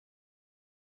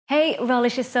Hey,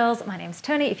 Rawlicious souls, my name's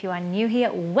Tony. If you are new here,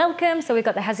 welcome. So we've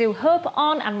got the Sazzu Hope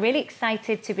on. I'm really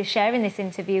excited to be sharing this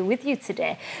interview with you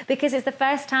today because it's the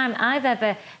first time I've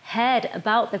ever heard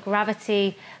about the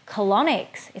Gravity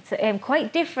Colonics. It's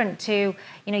quite different to,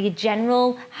 your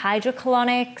general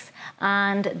hydrocolonics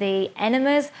and the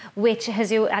enemas, which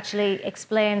Sazzu actually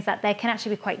explains that they can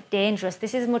actually be quite dangerous.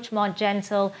 This is much more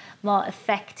gentle, more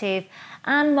effective,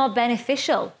 and more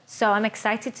beneficial. So I'm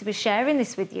excited to be sharing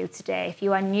this with you today. If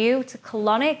you are new to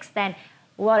colonics, then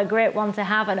what a great one to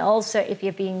have. And also if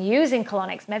you've been using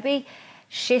colonics, maybe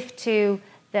shift to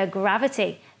the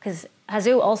gravity, because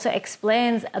Sazzu also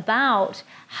explains about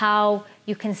how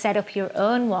you can set up your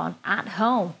own one at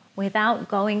home without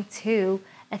going to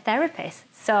a therapist.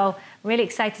 So really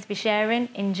excited to be sharing.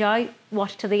 Enjoy,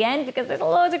 watch to the end because there's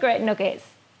loads of great nuggets.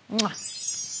 Mwah.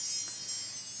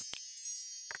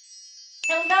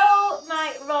 Hello,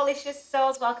 my Rawlicious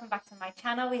souls. Welcome back to my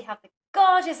channel. We have the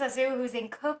gorgeous Sazzu who's in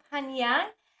Copenhagen.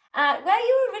 Where are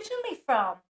you originally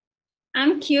from?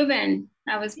 I'm Cuban.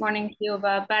 I was born in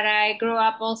Cuba, but I grew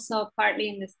up also partly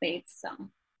in the States. So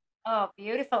Oh,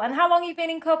 beautiful. And how long have you been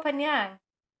in Copenhagen?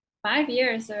 5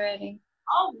 years already.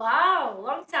 Oh, wow.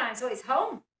 Long time. So it's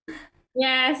home.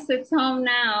 Yes, it's home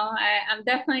now. I'm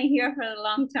definitely here for the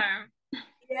long term.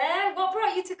 Yeah. What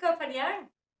brought you to Copenhagen?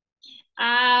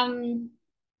 Um,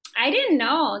 I didn't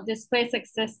know this place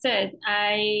existed.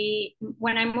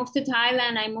 When I moved to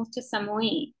Thailand, I moved to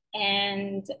Samui,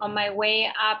 and on my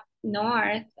way up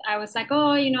north, I was like,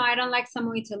 oh, I don't like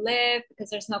Samui to live because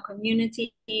there's no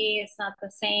community. It's not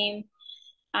the same.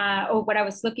 Or what I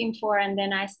was looking for. And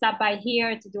then I stopped by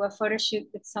here to do a photo shoot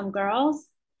with some girls.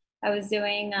 I was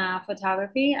doing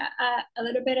photography a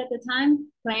little bit at the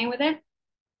time, playing with it.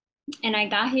 And I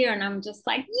got here and I'm just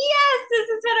like, yes, this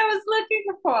is what I was looking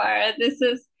for.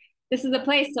 This is the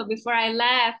place. So before I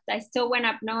left, I still went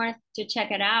up north to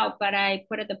check it out, but I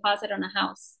put a deposit on a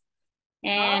house.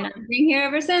 And Oh, I've been here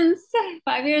ever since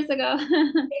 5 years ago.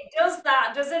 it does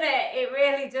that, doesn't it? It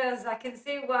really does. I can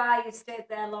see why you stayed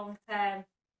there long term.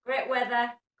 Great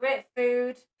weather, great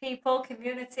food, people,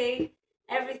 community,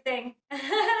 everything.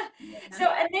 Yeah. So,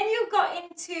 and then you got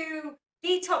into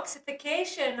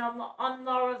detoxification on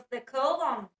more of the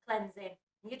colon cleansing.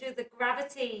 You do the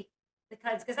gravity, the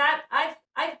cleanse, because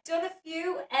I've done a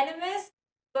few enemas,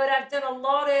 but I've done a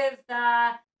lot of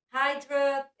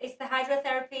it's the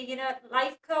hydrotherapy.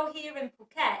 Lifeco here in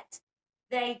Phuket,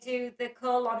 they do the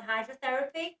colon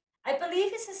hydrotherapy. I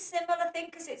believe it's a similar thing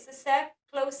because it's a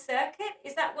closed circuit.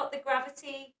 Is that what the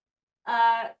gravity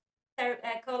uh,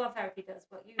 colon therapy does?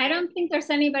 What you I do? don't think there's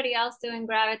anybody else doing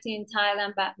gravity in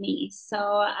Thailand but me. So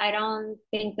I don't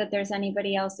think that there's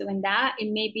anybody else doing that.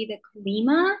 It may be the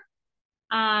Kalima,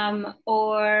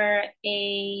 or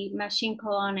a machine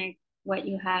colonic, what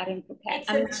you had in Phuket. It's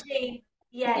a machine.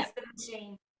 Yeah. Yes, the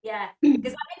machine. Yeah,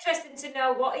 because I'm interested to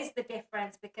know what is the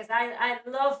difference because I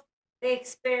love the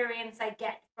experience I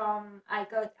get from I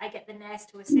get the nurse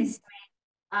to assist me,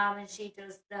 and she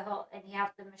does the whole and you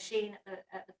have the machine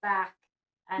at the back,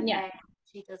 and Yeah. then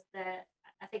she does the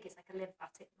I think it's like a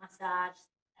lymphatic massage,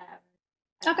 um,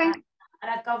 and Okay.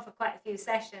 I've gone for quite a few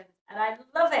sessions and I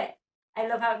love it. I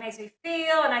love how it makes me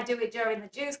feel, and I do it during the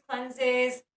juice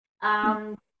cleanses.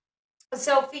 Um,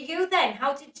 so for you then,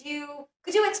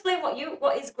 could you explain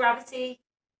what is gravity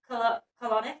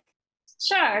colonic?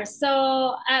 Sure.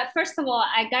 So, first of all,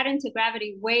 I got into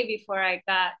gravity way before I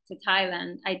got to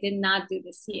Thailand. I did not do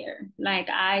this here. Like,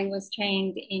 I was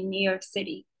trained in New York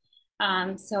City.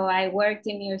 So I worked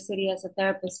in New York City as a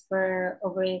therapist for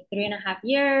over 3.5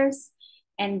 years.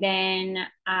 And then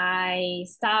I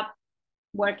stopped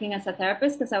working as a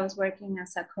therapist because I was working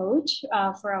as a coach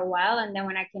for a while. And then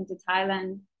when I came to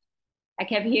Thailand, I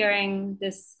kept hearing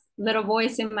this little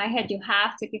voice in my head, you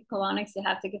have to give colonics, you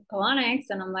have to give colonics.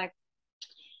 And I'm like,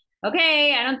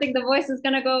 okay, I don't think the voice is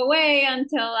gonna go away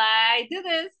until I do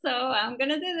this. So I'm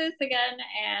gonna do this again.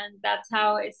 And that's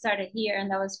how it started here. And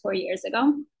that was 4 years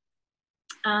ago.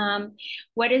 Um,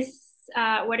 what is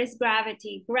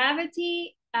gravity?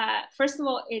 Gravity, first of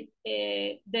all,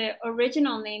 the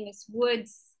original name is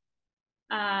Woods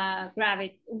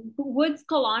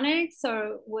Colonics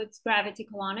or Woods Gravity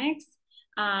Colonics.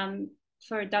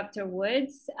 For Dr.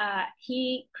 Woods,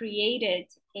 he created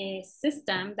a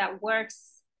system that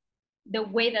works the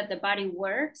way that the body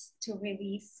works to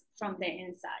release from the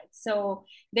inside. So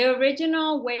the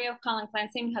original way of colon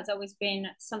cleansing has always been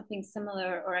something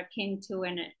similar or akin to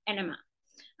an enema.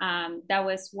 That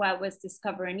was what was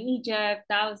discovered in Egypt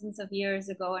thousands of years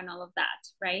ago and all of that,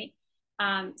 right?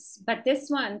 But this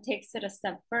one takes it a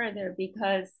step further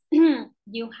because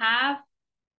you have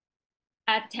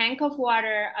a tank of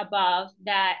water above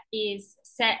that is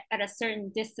set at a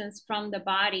certain distance from the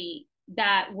body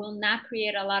that will not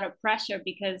create a lot of pressure,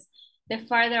 because the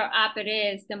farther up it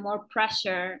is, the more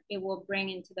pressure it will bring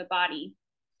into the body.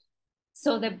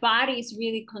 So the body is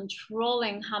really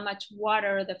controlling how much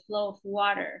water, the flow of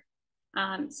water.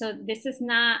 So this is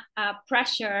not a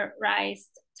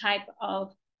pressurized type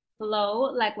of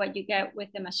flow like what you get with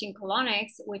the machine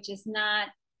colonics, which is not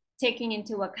taking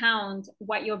into account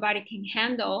what your body can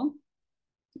handle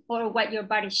or what your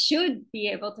body should be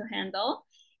able to handle.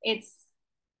 It's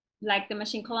like the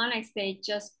machine colonics, they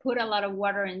just put a lot of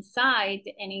water inside,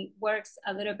 and it works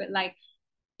a little bit like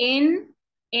in,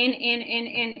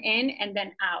 and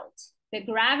then out. The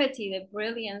gravity, the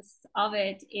brilliance of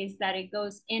it is that it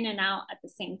goes in and out at the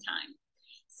same time.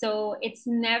 So it's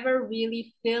never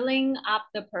really filling up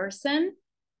the person,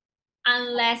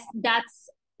 unless that's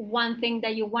one thing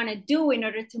that you want to do in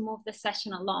order to move the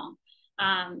session along.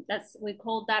 We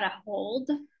call that a hold.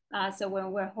 So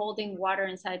when we're holding water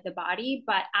inside the body,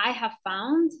 but I have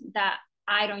found that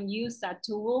I don't use that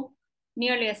tool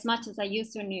nearly as much as I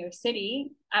used to in New York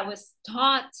City. I was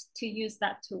taught to use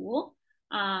that tool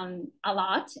a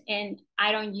lot, and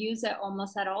I don't use it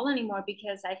almost at all anymore,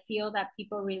 because I feel that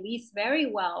people release very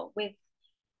well with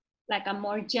like a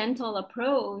more gentle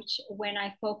approach when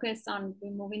I focus on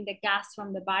removing the gas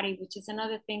from the body, which is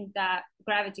another thing that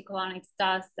Gravity Colonics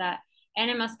does that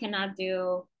enemas cannot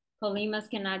do, Colimas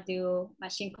cannot do,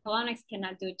 machine colonics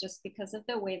cannot do, just because of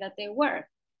the way that they work.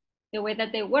 The way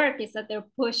that they work is that they're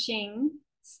pushing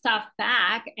stuff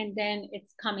back and then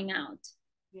it's coming out.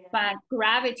 Yeah. But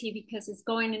gravity, because it's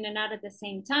going in and out at the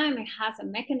same time, it has a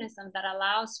mechanism that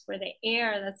allows for the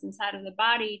air that's inside of the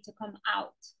body to come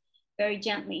out very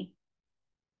gently.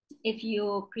 If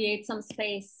you create some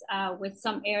space with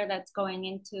some air that's going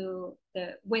into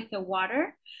with the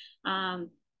water. And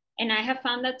I have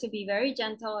found that to be very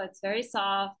gentle. It's very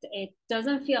soft. It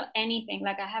doesn't feel anything.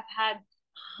 Like I have had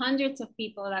hundreds of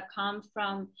people that come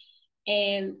from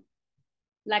a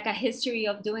history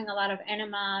of doing a lot of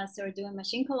enemas or doing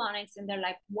machine colonics, and they're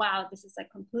like, wow, this is like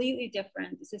completely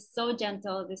different. This is so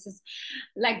gentle. This is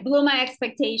like blew my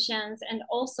expectations. And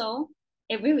also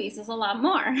it releases a lot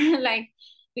more. Like,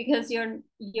 because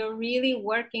you're really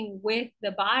working with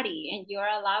the body, and you're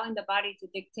allowing the body to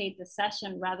dictate the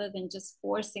session rather than just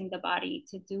forcing the body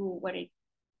to do what it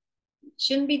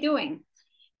shouldn't be doing.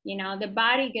 You know, the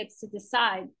body gets to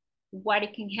decide what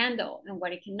it can handle and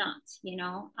what it cannot, you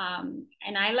know.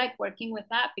 And I like working with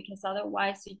that, because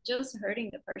otherwise you're just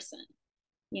hurting the person,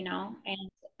 you know. And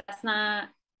that's not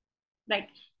like,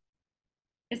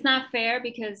 it's not fair,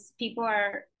 because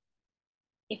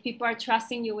if people are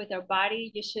trusting you with their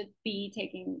body, you should be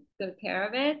taking good care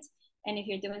of it. And if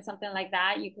you're doing something like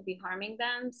that, you could be harming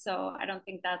them. So I don't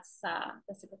think that's a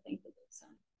good thing to do. So.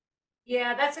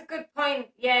 Yeah, that's a good point.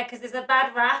 Yeah, because there's a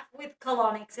bad rap with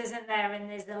colonics, isn't there? And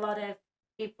there's a lot of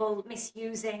people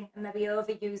misusing and maybe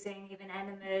overusing even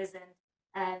enemas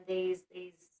and these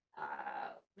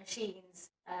machines,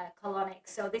 colonics.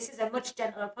 So this is a much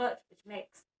gentler approach, which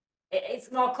makes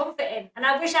it's more comforting. And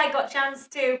I wish I got a chance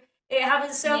to. It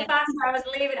happened so fast. I was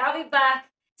leaving. I'll be back.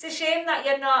 It's a shame that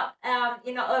you're not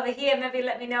over here. Maybe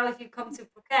let me know if you come to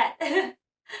Phuket.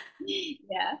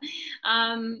 Yeah.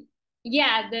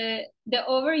 Yeah, the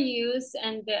overuse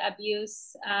and the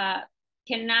abuse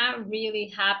cannot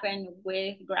really happen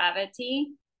with gravity.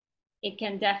 It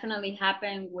can definitely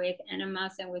happen with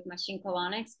enemas and with machine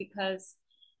colonics, because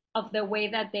of the way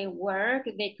that they work.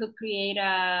 They could create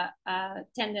a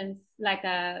tendency, like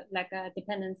a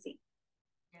dependency.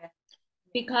 Yeah.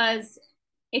 Because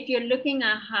if you're looking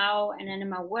at how an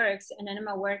enema works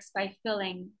by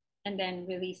filling and then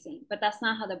releasing, but that's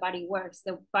not how the body works.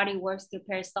 The body works through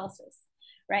peristalsis,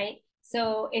 right?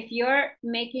 So if you're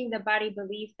making the body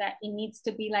believe that it needs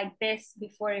to be like this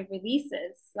before it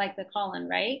releases, like the colon,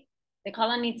 right? The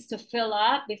colon needs to fill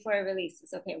up before it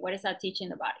releases. Okay, what is that teaching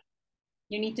the body?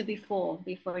 You need to be full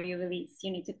before you release.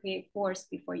 You need to create force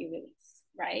before you release,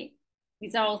 right?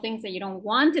 These are all things that you don't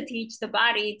want to teach the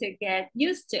body to get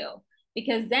used to,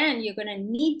 because then you're going to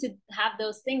need to have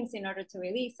those things in order to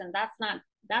release. And that's not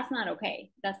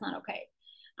okay. That's not okay.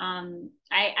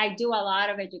 I do a lot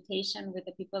of education with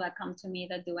the people that come to me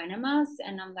that do enemas,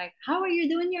 and I'm like, how are you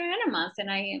doing your enemas?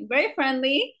 And I am very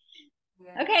friendly.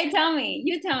 Yeah. Okay, you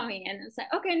tell me. And it's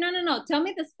like, okay, no, tell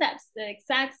me the steps, the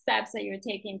exact steps that you're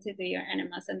taking to do your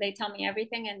enemas. And they tell me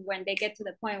everything. And when they get to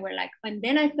the point where like, and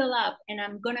then I fill up and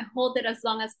I'm going to hold it as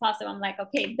long as possible, I'm like,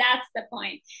 okay, that's the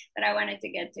point that I wanted to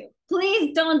get to.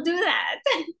 Please don't do that.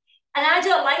 And I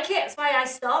don't like it. That's why I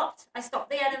stopped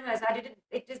the enemas.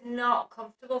 It was not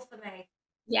comfortable for me.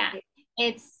 Yeah,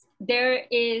 it's there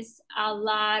is a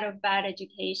lot of bad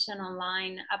education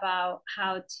online about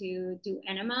how to do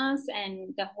enemas,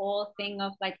 and the whole thing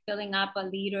of like filling up a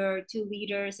liter, 2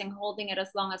 liters, and holding it as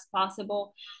long as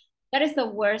possible. That is the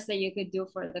worst that you could do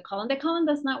for the colon. The colon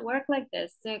does not work like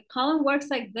this. The colon works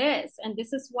like this, and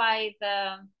this is why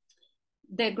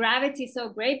the gravity is so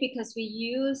great, because we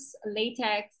use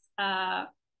latex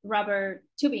rubber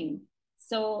tubing.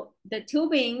 So the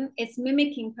tubing is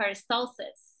mimicking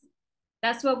peristalsis.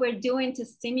 That's what we're doing to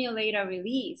stimulate a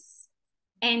release.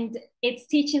 And it's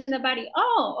teaching the body,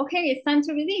 oh, okay, it's time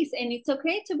to release. And it's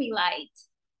okay to be light.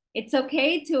 It's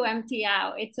okay to empty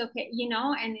out. It's okay, you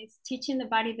know, and it's teaching the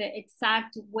body the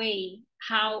exact way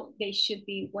how they should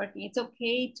be working. It's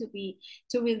okay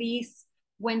to release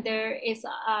when there is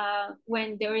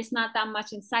not that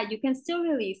much inside. You can still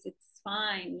release. It's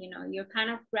fine. You know, you're kind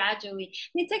of gradually,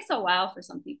 and it takes a while for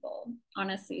some people,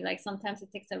 honestly. Like sometimes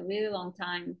it takes a really long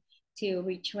time to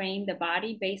retrain the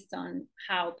body based on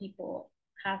how people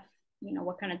have, you know,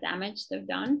 what kind of damage they've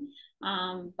done.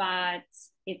 But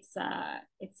it's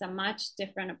a much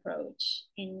different approach.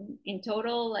 In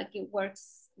total, like it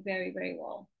works very, very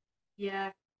well.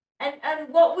 Yeah. And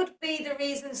what would be the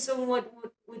reason someone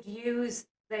would use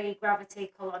the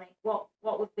Gravity Colonic? What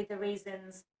would be the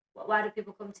reasons? Why do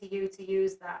people come to you to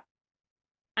use that?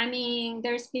 I mean,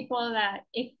 there's people that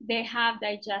if they have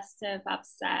digestive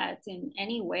upset in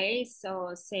any way,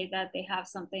 so say that they have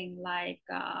something like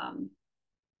um,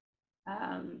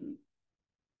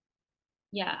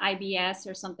 yeah, IBS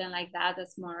or something like that,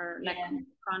 that's more like a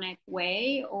chronic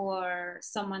way, or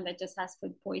someone that just has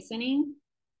food poisoning,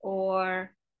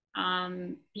 or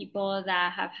people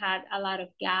that have had a lot of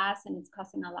gas and it's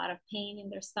causing a lot of pain in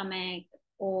their stomach,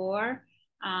 or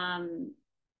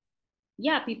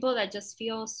yeah, people that just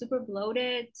feel super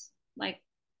bloated, like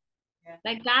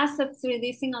like gas that's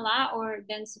releasing a lot, or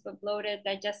then super bloated,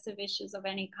 digestive issues of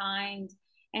any kind.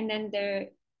 And then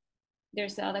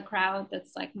there's the other crowd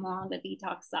that's like more on the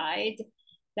detox side,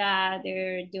 that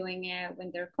they're doing it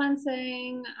when they're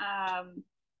cleansing,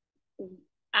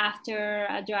 after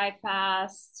a dry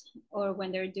fast, or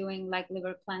when they're doing like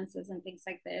liver cleanses and things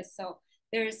like this. So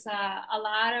there's a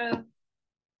lot of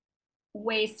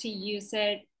ways to use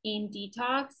it in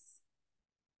detox.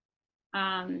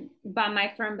 But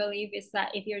my firm belief is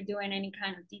that if you're doing any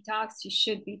kind of detox, you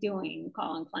should be doing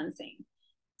colon cleansing.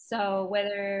 So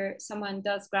whether someone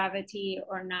does gravity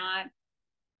or not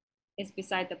is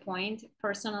beside the point.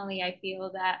 Personally, I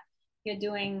feel that you're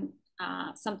doing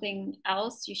something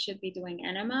else, you should be doing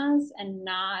enemas and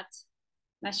not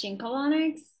machine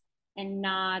colonics and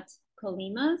not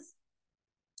colimas,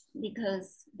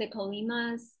 because the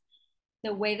colimas,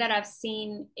 the way that I've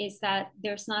seen is that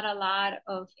there's not a lot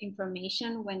of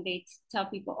information when they tell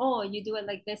people, oh, you do it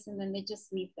like this, and then they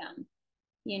just leave them,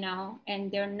 you know,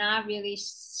 and they're not really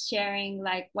sharing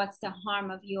like what's the harm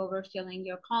of you overfilling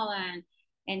your colon.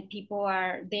 And people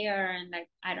are there and like,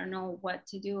 I don't know what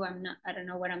to do. I don't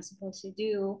know what I'm supposed to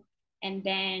do. And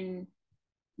then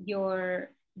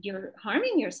you're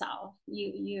harming yourself.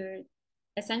 You're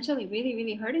essentially really,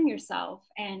 really hurting yourself.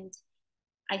 And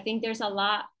I think there's a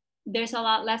lot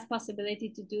less possibility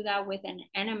to do that with an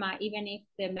enema, even if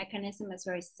the mechanism is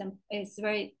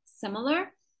very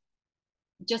similar,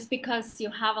 just because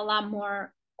you have a lot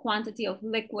more quantity of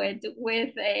liquid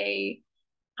with a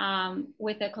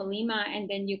colima, and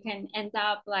then you can end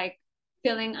up like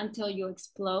filling until you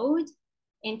explode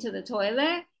into the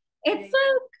toilet. It's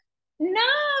like,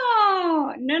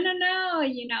 no,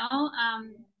 you know.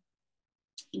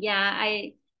 Yeah,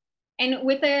 and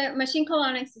with the machine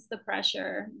colonics, is the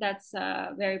pressure that's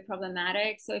very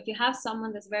problematic. So if you have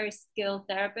someone that's very skilled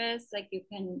therapist, like you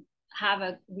can have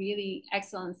a really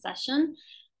excellent session,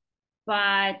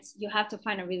 but you have to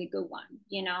find a really good one,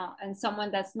 you know, and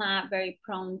someone that's not very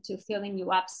prone to filling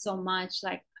you up so much.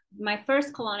 Like my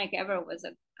first colonic ever was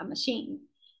a machine,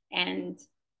 and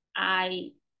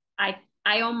I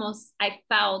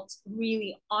felt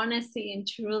really, honestly and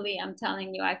truly, I'm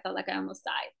telling you, I felt like I almost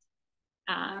died.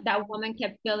 That woman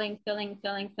kept filling,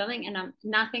 and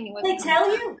nothing was.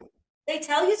 They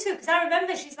tell you to, because I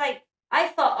remember she's like, I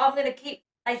thought, oh, I'm gonna keep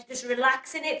like just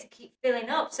relaxing it to keep filling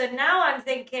up. So now I'm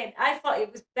thinking, I thought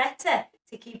it was better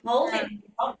to keep holding.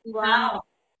 Oh, wow,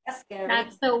 that's scary.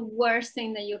 That's the worst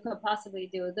thing that you could possibly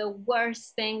do. The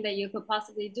worst thing that you could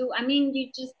possibly do. I mean,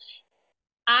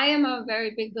 I am a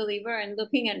very big believer in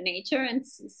looking at nature and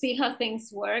see how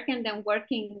things work, and then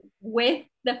working with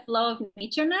the flow of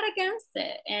nature, not against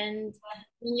it. And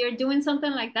when you're doing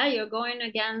something like that, you're going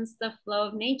against the flow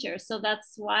of nature. So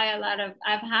that's why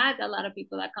I've had a lot of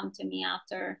people that come to me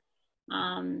after,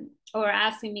 or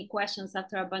asking me questions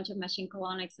after a bunch of machine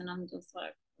colonics, and I'm just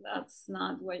like, that's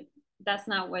not what that's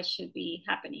not what should be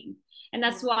happening. And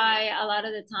that's why a lot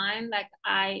of the time, like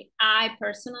I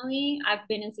personally, I've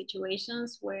been in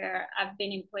situations where I've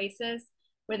been in places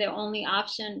where the only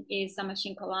option is a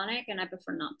machine colonic, and I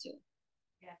prefer not to.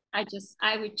 Yeah.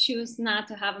 I would choose not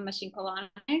to have a machine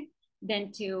colonic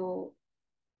than to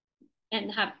and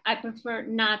have I prefer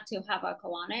not to have a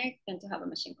colonic than to have a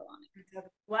machine colonic.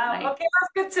 Wow. Like, okay,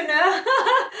 that's good to know.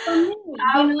 for me,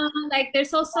 you know, like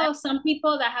there's also some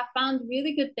people that have found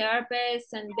really good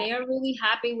therapists and they are really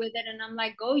happy with it. And I'm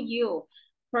like, go you.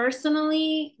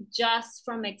 Personally, just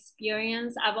from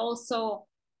experience, I've also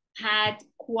had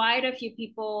quite a few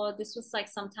people. This was like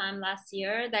sometime last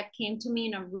year that came to me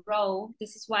in a row.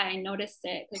 This is why I noticed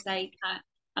it because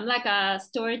I'm like a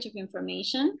storage of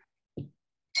information when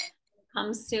it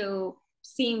comes to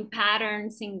seeing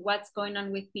patterns, seeing what's going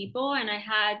on with people. And I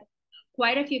had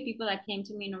quite a few people that came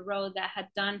to me in a row that had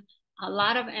done a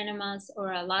lot of enemas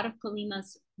or a lot of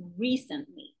colimas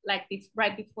recently, like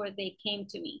right before they came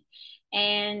to me.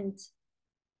 And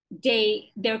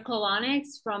their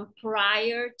colonics from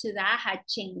prior to that had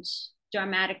changed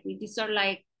dramatically. These are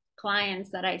like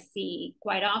clients that I see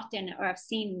quite often or I've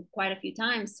seen quite a few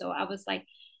times. So I was like,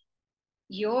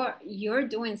 you're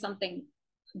doing something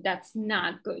that's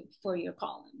not good for your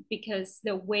colon because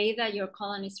the way that your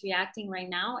colon is reacting right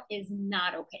now is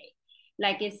not okay.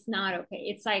 Like it's not okay.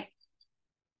 It's like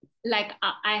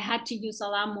I had to use a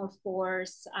lot more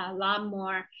force, a lot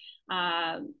more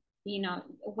you know,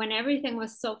 when everything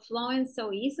was so flowing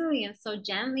so easily and so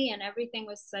gently and everything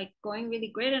was like going really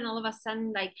great and all of a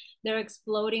sudden like they're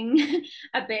exploding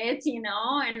a bit, you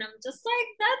know, and I'm just like,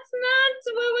 that's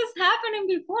not what was happening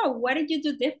before. What did you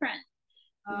do different?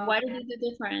 What did you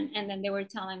do different? And then they were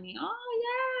telling me, oh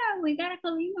yeah, we got a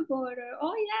Kalima board, or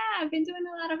oh yeah, I've been doing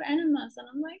a lot of enemas. And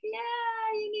I'm like,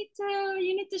 yeah,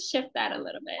 you need to shift that a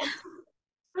little bit.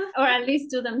 Or at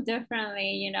least do them differently.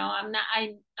 You know,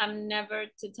 I'm never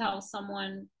to tell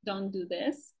someone don't do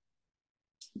this,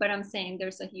 but I'm saying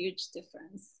there's a huge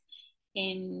difference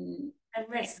in and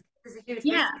risk. There's a huge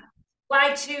yeah. risk.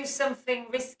 Why choose something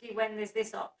risky when there's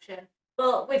this option?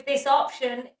 But with this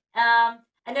option,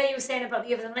 I know you were saying about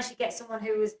the others, unless you get someone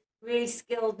who is really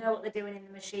skilled, know what they're doing in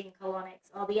the machine colonics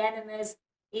or the enemas,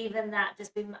 even that,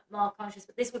 just be more conscious.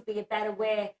 But this would be a better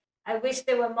way. I wish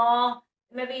there were more.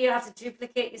 Maybe you have to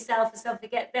duplicate yourself or something.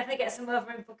 Definitely get some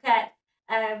over in Phuket.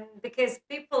 Because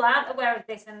people aren't aware of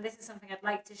this, and this is something I'd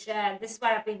like to share. This is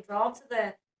why I've been drawn to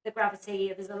the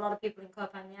Gravity. There's a lot of people in Koh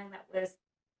Phangan that was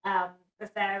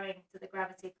referring to the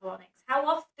Gravity Colonics. How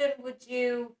often would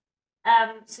you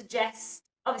suggest?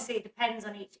 Obviously, it depends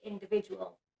on each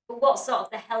individual, but what sort of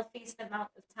the healthiest amount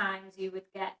of times you would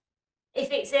get?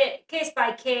 If it's a case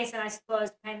by case, and I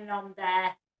suppose depending on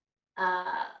their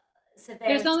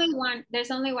severity.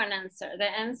 There's only one answer. The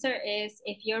answer is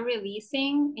if you're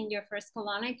releasing in your first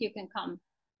colonic, you can come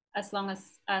as long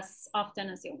as often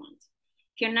as you want.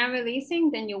 If you're not releasing,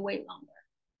 then you wait longer.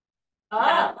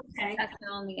 Oh, okay. That's the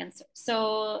only answer.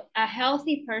 So a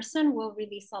healthy person will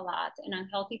release a lot, and a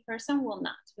unhealthy person will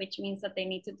not, which means that they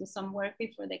need to do some work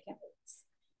before they can release.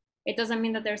 It doesn't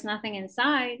mean that there's nothing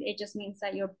inside. It just means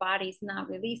that your body's not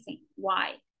releasing.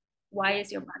 Why? Why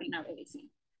is your body not releasing?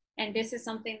 And this is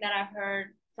something that I've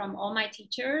heard from all my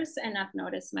teachers, and I've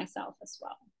noticed myself as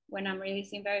well. When I'm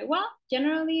releasing very well,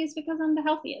 generally it's because I'm the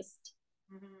healthiest.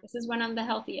 This is when I'm the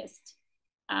healthiest.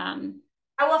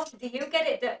 How often do you get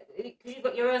it? Because you've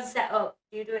got your own setup.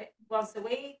 Do you do it once a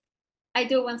week? I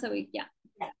do it once a week, yeah.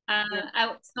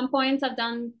 At some points I've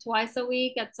done twice a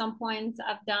week. At some points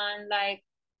I've done like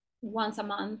once a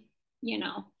month, you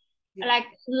know. Like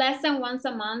less than once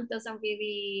a month doesn't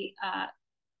really,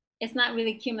 it's not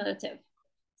really cumulative.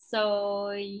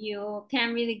 So you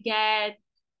can't really get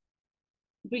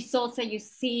results that you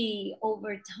see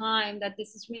over time that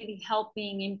this is really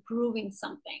helping, improving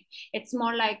something. It's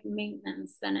more like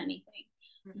maintenance than anything.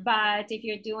 But if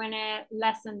you're doing it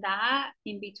less than that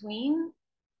in between,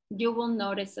 you will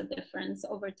notice a difference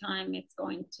over time. It's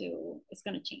going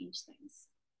to change things.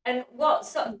 And what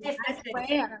sort of difference? I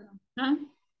don't know. Huh?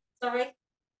 Sorry?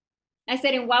 I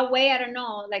said in what way, I don't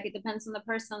know. Like it depends on the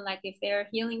person. Like if they're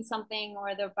healing something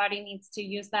or their body needs to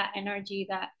use that energy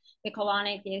that the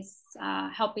colonic is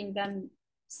helping them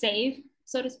save,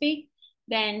 so to speak,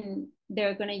 then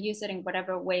they're going to use it in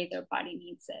whatever way their body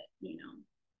needs it, you know.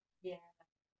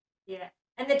 Yeah.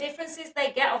 And the differences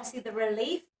they get, obviously the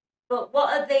relief, but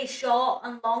what are the short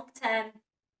and long-term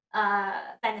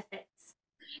benefits?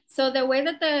 So the way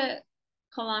that the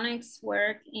colonics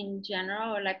work in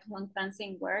general, or like colon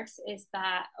cleansing works, is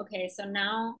that okay, so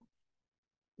now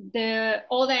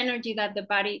all the energy that the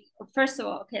body, first of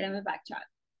all, okay, let me backtrack.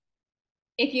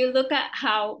 if you look at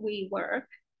how we work,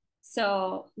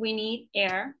 so we need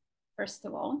air, first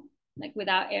of all. Like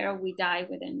without air, we die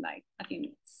within like a few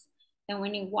minutes. Then we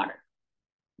need water.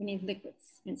 We need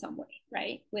liquids in some way,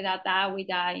 right? Without that, we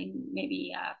die in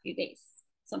maybe a few days.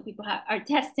 Some people are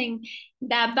testing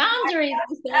that boundary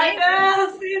these days. I know,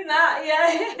 I've seen that,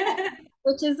 yeah.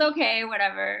 Which is okay,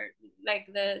 whatever. Like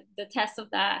the test of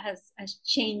that has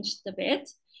changed a bit.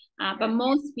 But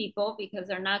most people, because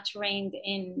they're not trained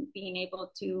in being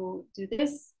able to do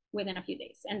this within a few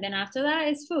days. And then after that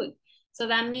is food. So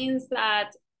that means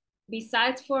that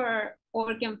besides for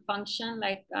organ function,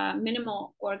 like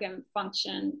minimal organ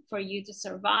function for you to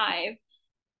survive,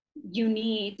 you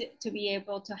need to be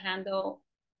able to handle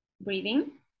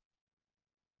breathing,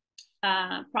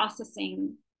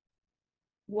 processing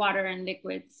water and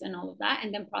liquids and all of that,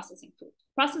 and then processing food.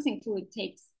 Processing food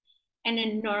takes an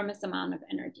enormous amount of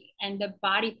energy, and the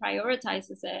body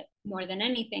prioritizes it more than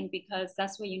anything because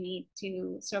that's what you need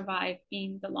to survive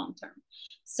in the long term.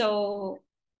 So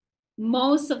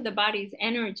most of the body's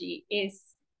energy is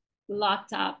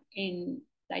locked up in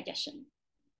digestion.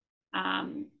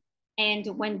 And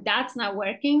when that's not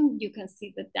working, you can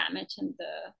see the damage and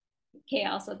the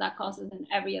chaos that causes in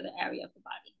every other area of the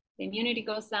body. The immunity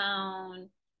goes down,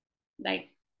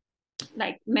 like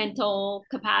mental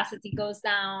capacity goes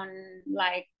down,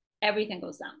 like everything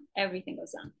goes down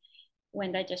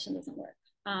when digestion doesn't work.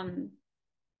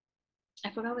 I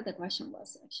forgot what the question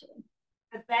was actually.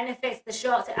 The benefits, the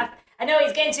short. I know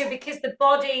he's getting to, because the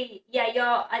body, yeah,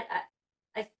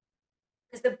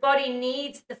 because the body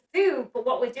needs the food, but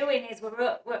what we're doing is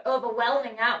we're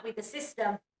overwhelming, aren't we, the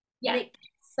system? Yeah.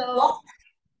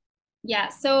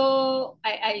 So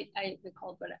I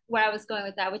recalled where I was going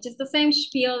with that, which is the same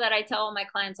spiel that I tell my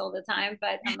clients all the time,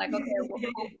 but I'm like, okay,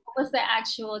 what was the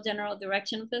actual general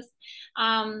direction of this?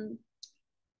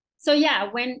 So yeah,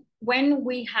 when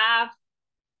we have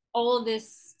all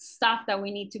this stuff that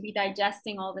we need to be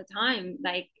digesting all the time,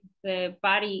 like the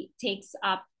body takes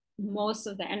up most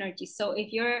of the energy. So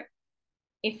if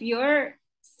you're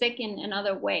sick in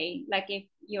another way, like if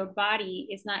your body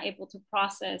is not able to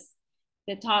process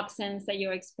the toxins that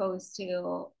you're exposed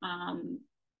to,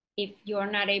 if you're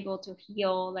not able to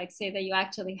heal, like say that you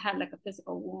actually had like a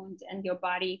physical wound and your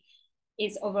body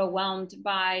is overwhelmed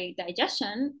by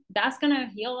digestion, that's going to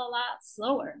heal a lot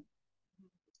slower.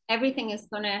 Everything is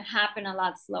going to happen a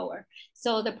lot slower.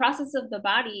 So the process of the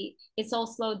body is all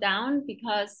slowed down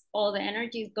because all the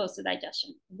energy goes to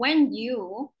digestion. When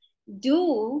you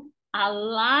do a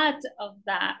lot of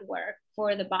that work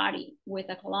for the body with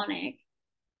a colonic,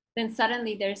 then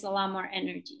suddenly there's a lot more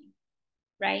energy,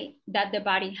 right? That the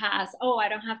body has. Oh, I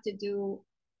don't have to do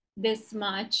this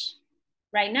much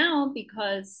right now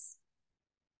because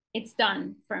it's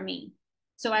done for me.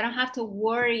 So I don't have to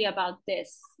worry about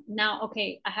this. Now,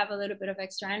 okay, I have a little bit of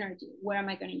extra energy. Where am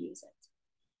I going to use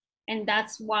it? And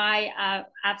that's why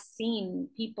I've seen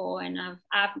people, and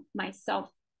I've myself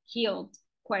healed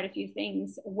quite a few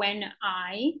things when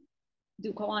I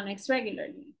do colonics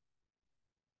regularly.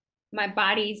 My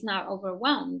body is not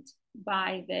overwhelmed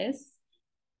by this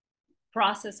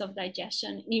process of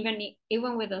digestion,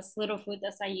 even with as little food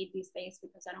as I eat these days,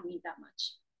 because I don't eat that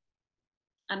much.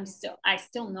 I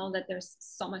still know that there's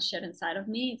so much shit inside of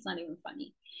me. It's not even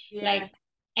funny. Yeah. Like,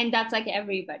 and that's like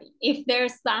everybody. If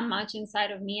there's that much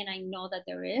inside of me, and I know that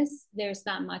there's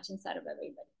that much inside of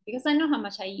everybody, because I know how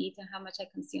much I eat and how much I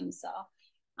consume. So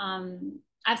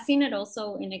I've seen it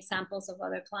also in examples of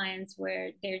other clients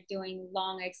where they're doing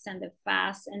long extended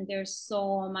fasts and there's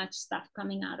so much stuff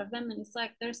coming out of them. And it's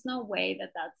like, there's no way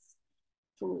that that's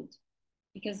food,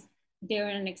 because they're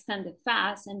in an extended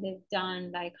fast and they've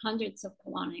done like hundreds of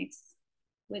colonics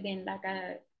within like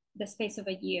the space of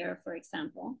a year, for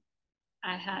example.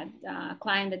 I had a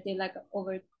client that did like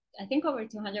over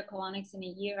 200 colonics in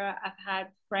a year. I have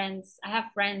friends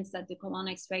that do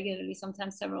colonics regularly,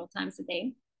 sometimes several times a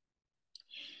day,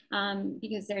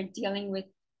 because they're dealing with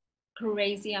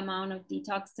crazy amount of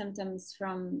detox symptoms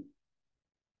from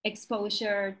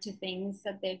exposure to things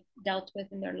that they've dealt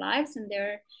with in their lives, and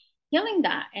they're healing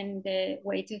that. And the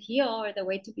way to heal, or the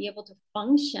way to be able to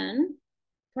function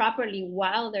properly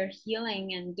while they're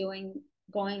healing and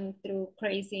going through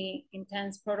crazy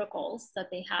intense protocols that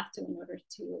they have to in order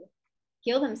to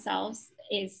heal themselves,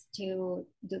 is to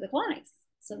do the colonics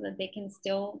so that they can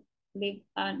still live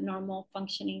a normal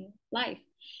functioning life.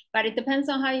 But it depends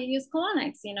on how you use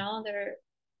colonics. They're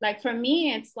like, for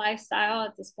me, it's lifestyle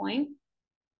at this point.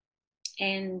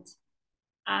 And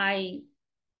I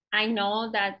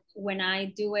know that when I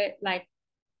do it, like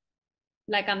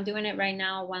I'm doing it right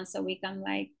now once a week, I'm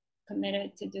like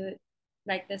committed to do it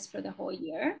like this for the whole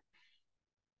year.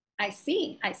 I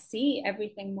see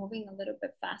everything moving a little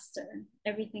bit faster.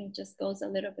 Everything just goes a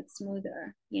little bit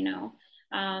smoother, you know.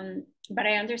 But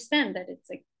I understand that it's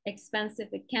like expensive.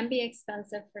 It can be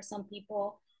expensive for some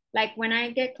people. Like when I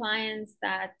get clients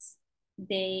that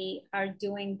they are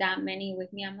doing that many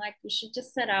with me, I'm like, you should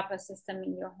just set up a system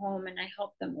in your home, and I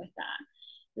help them with that.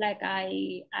 Like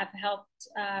I've helped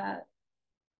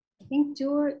I think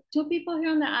two people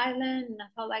here on the island, and I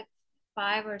felt like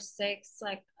 5 or 6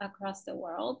 like across the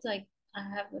world. Like I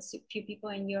have a few people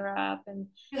in Europe and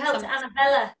You helped some.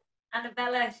 Annabella.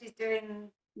 Annabella, she's doing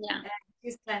Yeah.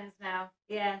 she's cleansed now.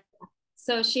 Yeah.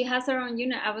 So she has her own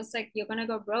unit. I was like, you're gonna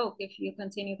go broke if you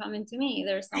continue coming to me.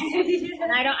 There's no point.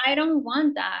 And I don't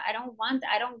want that. I don't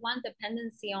want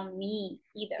dependency on me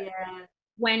either. Yeah.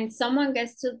 When someone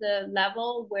gets to the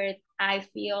level where I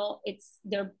feel it's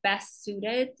they're best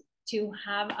suited to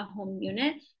have a home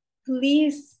unit,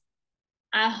 please,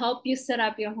 I'll help you set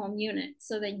up your home unit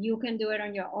so that you can do it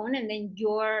on your own, and then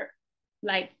you're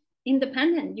like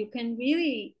independent. You can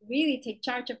really, really take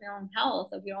charge of your own health,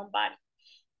 of your own body.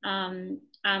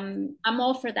 I'm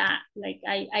all for that. Like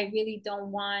I really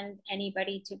don't want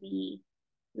anybody to be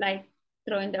like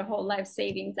throwing their whole life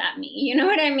savings at me. You know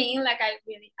what I mean? Like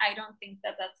I don't think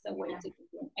that that's the way to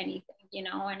do anything, you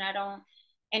know. And I don't,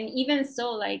 and even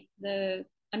so, like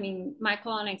I mean, my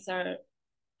colonics are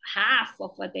half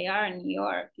of what they are in New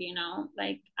York, you know.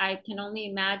 Like I can only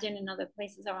imagine in other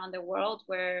places around the world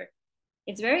where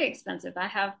it's very expensive.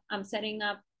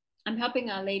 I'm helping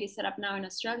a lady set up now in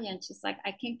Australia, and she's like,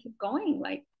 I can't keep going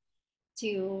like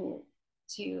to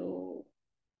to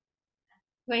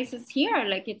places here.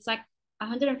 Like it's like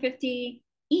 150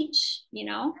 each, you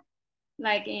know,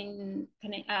 like in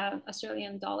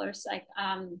Australian dollars. Like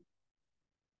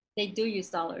they do use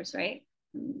dollars, right?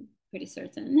 I'm pretty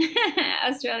certain.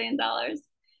 Australian dollars.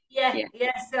 Yeah, Yeah.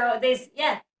 yeah. So there's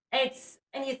it's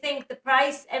and you think the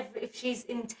price if she's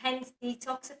intense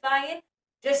detoxifying,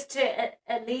 just to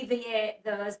alleviate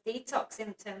those detox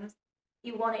symptoms,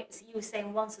 you want it. You were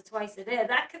saying once or twice a day.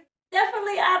 That could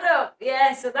definitely add up.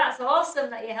 Yeah. So that's awesome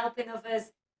that you're helping others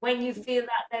when you feel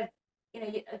that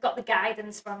they've you've got the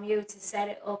guidance from you to set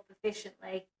it up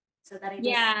efficiently so that it is.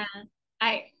 Yeah,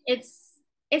 I it's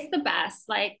the best.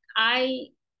 Like I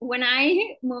when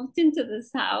I moved into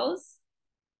this house,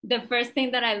 the first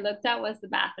thing that I looked at was the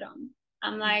bathroom.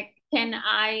 I'm like, can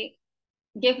I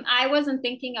I wasn't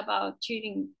thinking about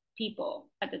treating people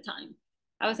at the time.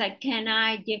 I was like, can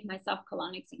I give myself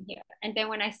colonics in here? And then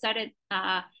when I started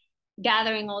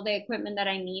gathering all the equipment that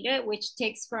I needed, which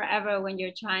takes forever when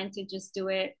you're trying to just do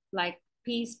it like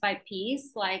piece by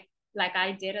piece, like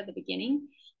I did at the beginning.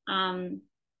 Um,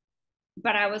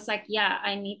 but I was like, yeah,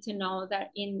 I need to know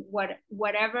that in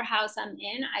whatever house I'm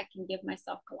in, I can give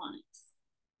myself colonics.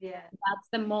 Yeah. That's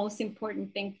the most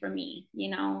important thing for me, you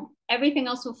know. Everything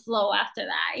else will flow after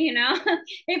that, you know.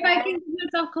 If I Yeah. can give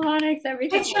myself colonics,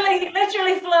 everything will.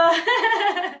 Literally flow.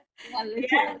 Yeah, Yeah. literally.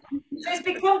 So Yeah. it's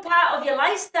become part of your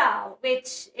lifestyle,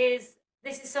 which is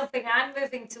this is something I'm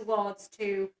moving towards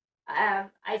too.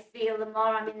 I feel the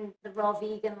more I'm in the raw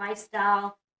vegan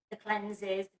lifestyle, the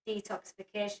cleanses, the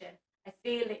detoxification, I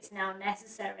feel it's now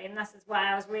necessary, and that's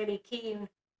why I was really keen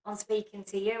on speaking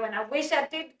to you. And I wish I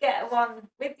did get one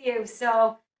with you.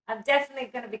 So I'm definitely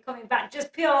going to be coming back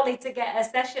just purely to get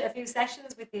a few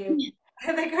sessions with you,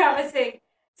 the Gravity.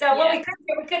 So what Yeah. we could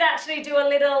do, we could actually do a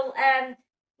little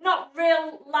not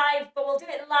real live, but we'll do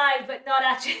it live, but not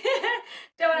actually.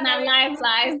 Don't want to Not maybe.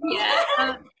 live.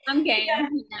 Yeah. I'm game. Yeah.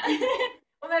 Yeah.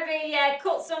 Or maybe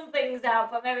cut some things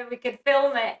out, but maybe we could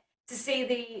film it to see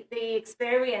the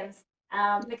experience.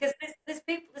 Because this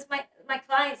people, my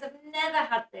clients have never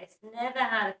had this, never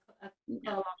had a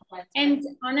colon cleanse.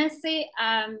 And honestly,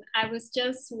 I was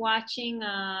just watching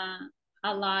a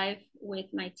live with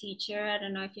my teacher. I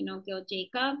don't know if you know Gil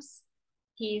Jacobs.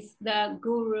 He's the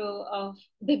guru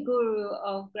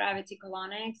of Gravity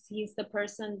Colonics. He's the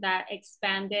person that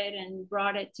expanded and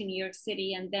brought it to New York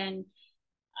City, and then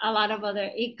a lot of other.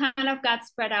 It kind of got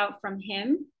spread out from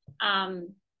him.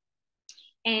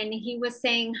 And he was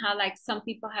saying how like some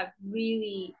people have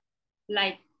really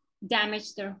like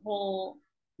damaged their whole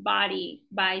body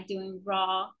by doing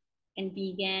raw and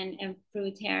vegan and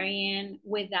fruitarian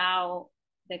without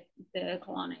the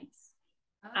colonics.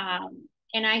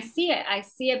 And I see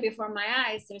it before my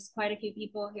eyes. There's quite a few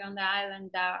people here on the island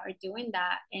that are doing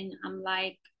that, and I'm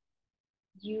like,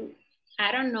 you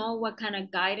I don't know what kind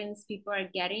of guidance people are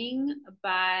getting,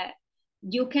 but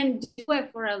you can do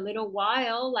it for a little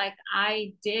while. Like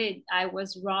I did. I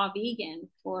was raw vegan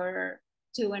for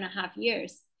 2.5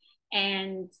 years.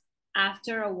 And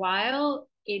after a while,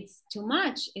 it's too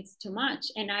much. It's too much.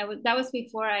 And that was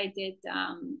before I did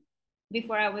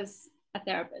before I was a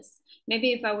therapist.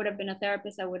 Maybe if I would have been a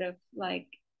therapist, I would have like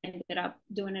ended up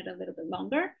doing it a little bit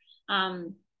longer.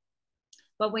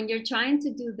 But when you're trying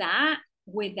to do that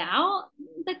without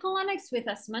the colonics, with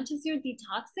as much as you're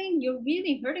detoxing, you're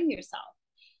really hurting yourself.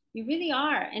 You really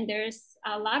are. And there's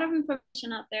a lot of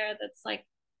information out there that's like,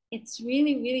 it's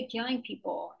really, really killing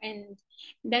people. And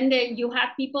then you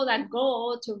have people that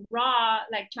go to raw,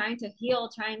 like trying to heal,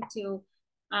 trying to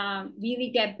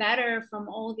really get better from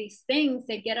all these things.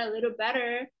 They get a little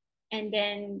better and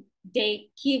then they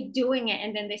keep doing it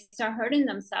and then they start hurting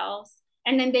themselves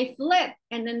and then they flip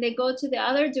and then they go to the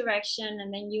other direction.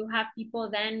 And then you have people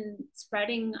then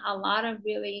spreading a lot of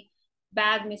really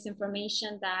bad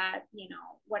misinformation that, you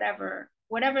know, whatever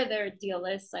their deal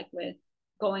is, like with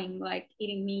going, like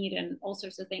eating meat and all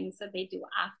sorts of things that they do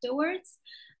afterwards.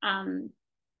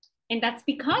 And that's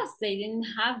because they didn't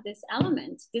have this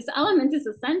element. This element is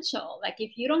essential. Like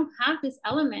if you don't have this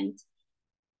element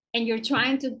and you're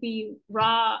trying to be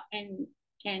raw and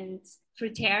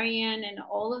fruitarian and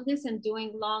all of this and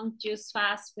doing long juice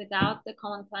fast without the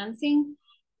colon cleansing,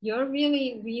 you're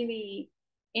really, really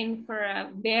in for a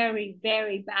very,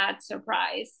 very bad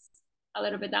surprise a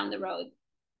little bit down the road.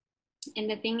 And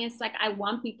the thing is, like, I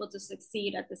want people to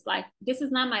succeed at this life. This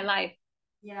is not my life.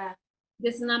 Yeah.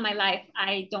 This is not my life.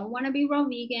 I don't want to be raw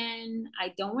vegan.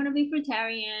 I don't want to be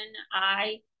fruitarian.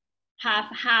 I have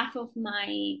half of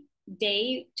my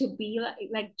day to be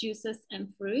like juices and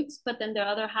fruits, but then the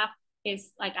other half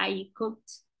is like I eat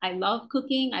cooked. I love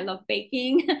cooking. I love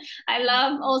baking. I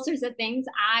love all sorts of things.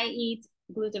 I eat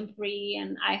gluten-free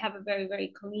and I have a very, very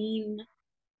clean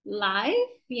life,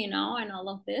 you know, and all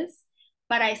of this,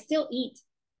 but I still eat.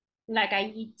 Like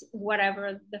I eat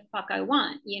whatever the fuck I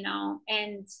want, you know,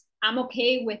 and I'm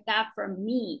okay with that for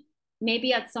me.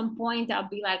 Maybe at some point I'll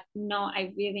be like, no,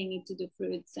 I really need to do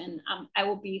fruits, and I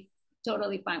will be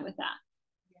totally fine with that.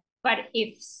 But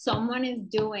if someone is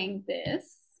doing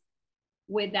this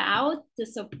without the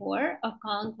support of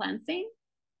colon cleansing,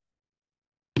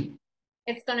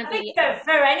 it's gonna be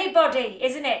for anybody,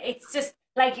 isn't it? It's just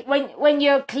like when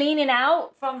you're cleaning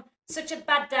out from such a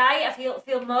bad diet. I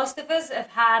feel most of us have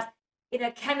had, you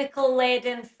know, chemical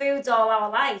laden foods all our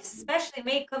lives, especially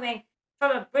me coming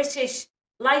from a British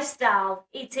lifestyle,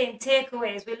 eating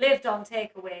takeaways. We lived on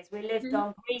takeaways. We lived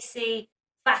on greasy,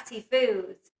 fatty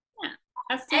foods. Yeah,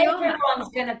 everyone's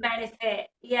going to benefit.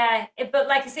 Yeah. But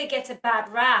like I say, it gets a bad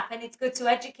rap, and it's good to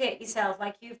educate yourself.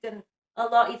 Like you've done a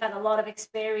lot, you've had a lot of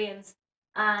experience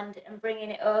and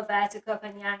bringing it over to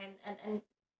Copenhagen and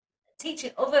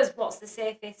teaching others what's the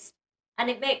safest. And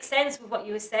it makes sense with what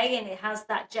you were saying. It has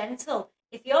that gentle.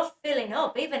 If you're filling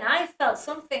up, even I felt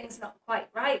some things not quite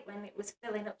right when it was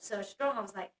filling up so strong. I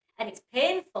was like, and it's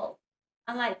painful.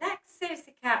 I'm like, that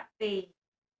seriously can't be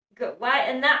good. Why?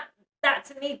 And that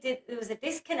to me there was a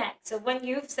disconnect. So when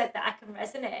you've said that, I can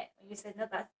resonate. When you said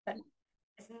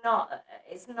no,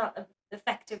 it's not an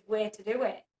effective way to do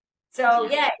it. So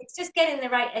yeah, it's just getting the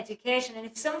right education. And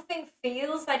if something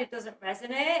feels like it doesn't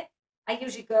resonate, I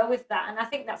usually go with that. And I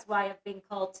think that's why I've been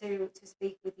called to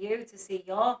speak with you, to see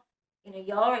your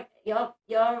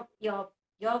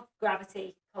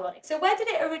Gravity Colonic. So where did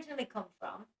it originally come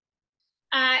from?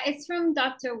 It's from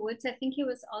Dr. Woods. I think he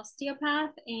was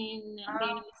osteopath in the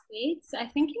United States. I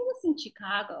think he was in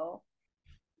Chicago.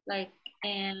 Like,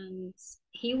 and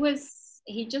he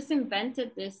just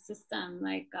invented this system.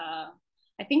 Like,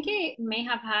 I think he may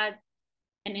have had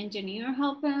an engineer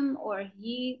help him, or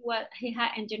he had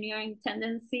engineering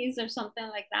tendencies or something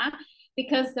like that,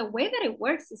 because the way that it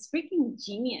works is freaking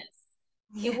genius.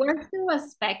 It works through a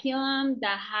speculum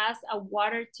that has a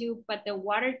water tube, but the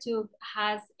water tube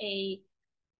has a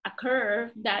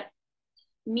curve that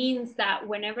means that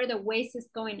whenever the waste is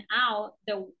going out,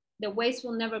 the waste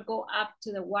will never go up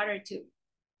to the water tube.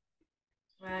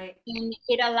 Right. And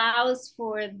it allows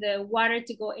for the water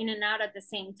to go in and out at the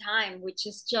same time, which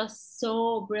is just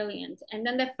so brilliant. And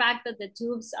then the fact that the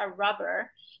tubes are rubber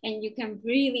and you can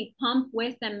really pump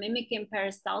with them, mimicking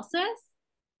peristalsis,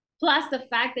 plus the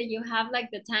fact that you have like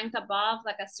the tank above,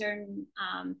 like a certain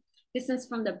distance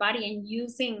from the body, and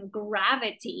using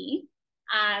gravity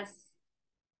as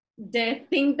the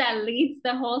thing that leads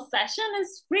the whole session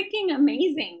is freaking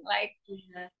amazing. Like,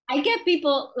 I get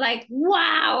people like,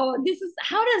 wow,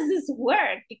 how does this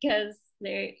work? Because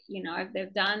they're, you know, if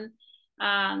they've done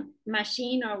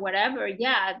machine or whatever,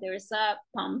 yeah, there's a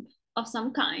pump of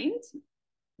some kind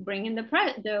bringing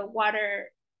the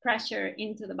water pressure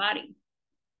into the body.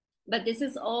 But this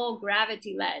is all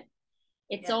gravity led.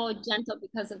 It's all gentle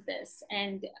because of this.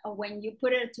 And when you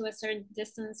put it to a certain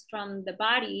distance from the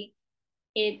body,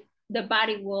 the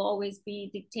body will always be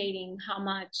dictating how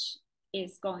much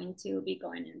is going to be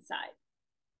going inside.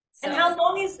 So, and how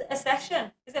long is a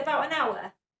session? Is it about an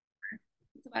hour?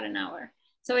 it's about an hour.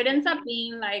 So it ends up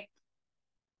being like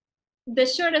the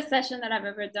shortest session that I've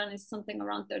ever done is something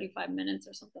around 35 minutes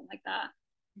or something like that.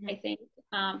 I think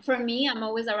for me, I'm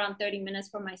always around 30 minutes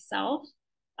for myself.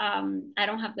 I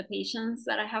don't have the patience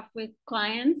that I have with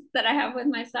clients that I have with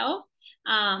myself.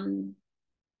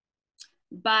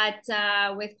 But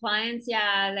with clients,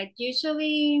 yeah, like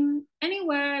usually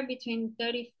anywhere between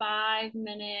 35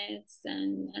 minutes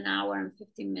and an hour and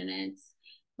 15 minutes.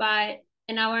 But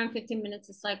an hour and 15 minutes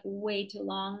is like way too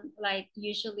long. Like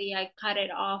usually I cut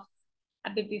it off a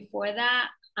bit before that,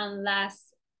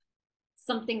 unless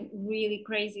something really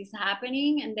crazy is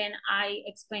happening. And then I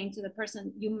explain to the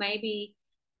person, you may be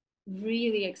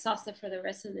really exhausted for the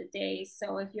rest of the day.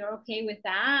 So if you're okay with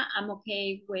that, I'm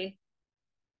okay with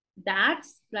that,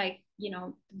 like, you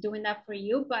know, doing that for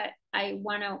you. But I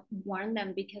want to warn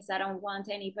them because I don't want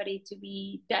anybody to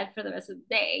be dead for the rest of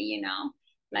the day, you know,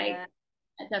 like Yeah.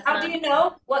 that's How not. do you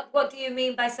know? What do you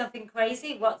mean by something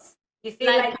crazy? What's you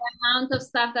feel Like like the amount of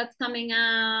stuff that's coming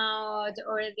out,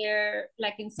 or they're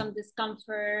like in some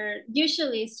discomfort.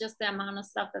 Usually it's just the amount of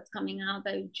stuff that's coming out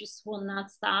that just will not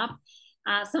stop.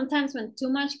 Sometimes when too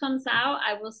much comes out,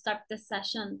 I will start the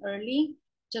session early,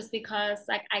 just because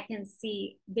like I can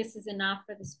see this is enough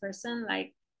for this person.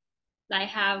 Like I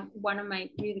have one of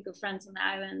my really good friends on the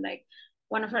island, like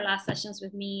one of her last sessions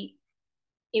with me,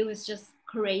 it was just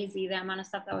crazy the amount of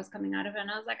stuff that was coming out of it. And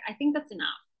I was like, I think that's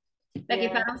enough. Like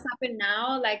if I don't stop it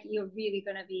now, like you're really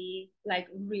gonna be like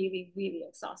really, really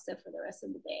exhausted for the rest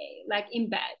of the day, like in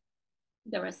bed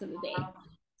the rest of the day.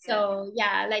 So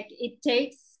yeah, like it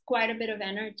takes quite a bit of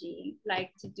energy,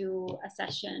 like to do a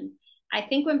session. I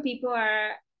think when people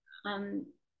are,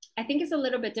 I think it's a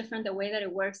little bit different the way that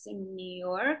it works in New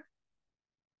York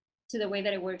to the way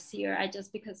that it works here.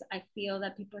 Because I feel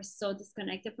that people are so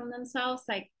disconnected from themselves.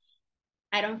 Like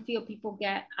I don't feel people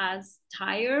get as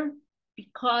tired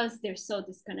because they're so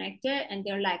disconnected and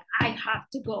they're like, I have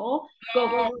to go.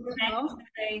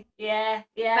 Yeah.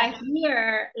 But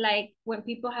here, like when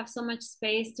people have so much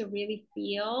space to really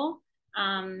feel,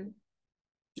 I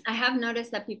have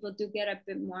noticed that people do get a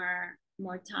bit more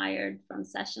tired from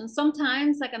sessions.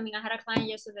 Sometimes, like I mean, I had a client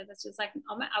yesterday that's just like,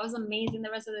 oh my, I was amazing the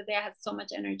rest of the day. I had so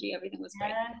much energy, everything was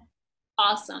great.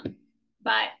 Awesome.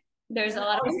 But there's a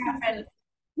lot of instances.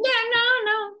 Yeah,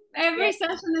 no. Every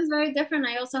session is very different.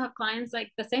 I also have clients, like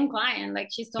the same client, like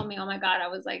she's told me, oh my God, I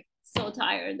was like so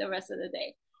tired the rest of the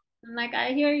day. I'm like, I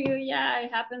hear you. Yeah,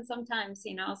 it happens sometimes,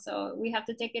 you know. So we have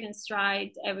to take it in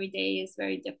stride. Every day is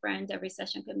very different. Every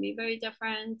session can be very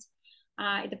different.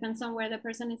 It depends on where the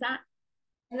person is at.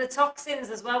 And the toxins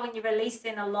as well, when you're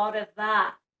releasing a lot of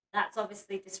that, that's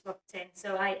obviously disrupting.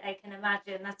 So I can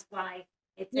imagine that's why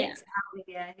it takes out of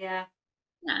you. Yeah.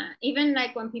 Yeah, even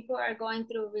like when people are going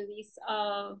through release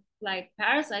of like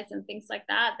parasites and things like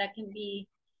that, that can be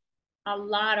a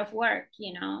lot of work,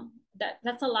 you know.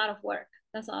 That's a lot of work.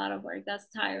 That's a lot of work. That's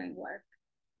tiring work.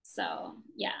 So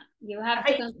yeah, you have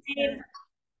to consider.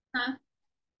 Huh?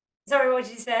 Sorry, what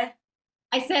did you say?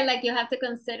 I said like you have to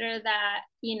consider that,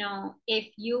 you know,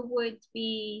 if you would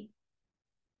be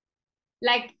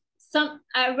like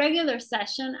a regular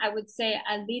session, I would say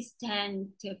at least 10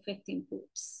 to 15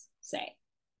 poops, say.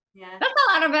 Yeah. That's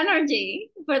a lot of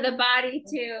energy for the body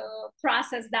to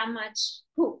process that much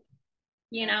poop,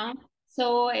 you know?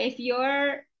 So if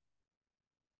you're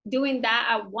doing that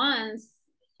at once,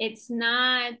 it's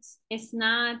not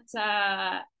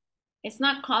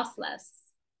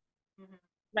costless. Mm-hmm.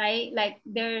 Right? Like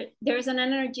there's an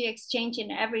energy exchange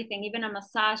in everything. Even a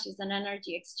massage is an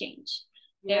energy exchange.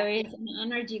 There is an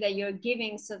energy that you're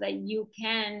giving so that you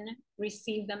can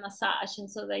receive the massage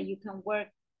and so that you can work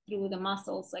through the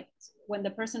muscles. Like when the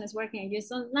person is working,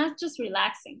 you're not just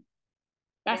relaxing.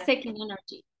 That's taking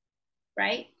energy,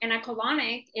 right? And a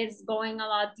colonic is going a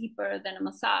lot deeper than a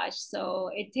massage,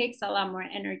 so it takes a lot more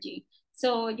energy.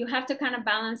 So you have to kind of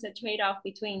balance the trade-off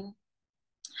between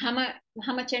how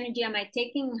much energy am I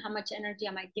taking, how much energy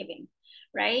am I giving,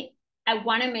 right? I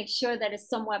want to make sure that it's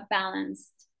somewhat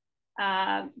balanced,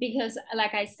 because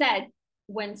like I said,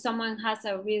 when someone has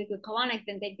a really good colonic,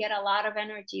 then they get a lot of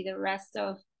energy the rest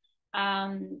of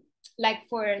like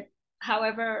for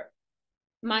however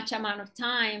much amount of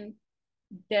time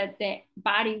that the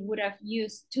body would have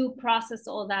used to process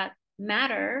all that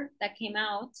matter that came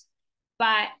out.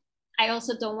 But I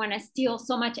also don't want to steal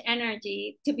so much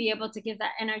energy to be able to give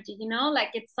that energy, you know? Like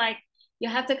it's like you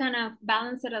have to kind of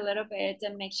balance it a little bit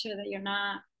and make sure that you're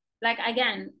not, like,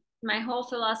 again, my whole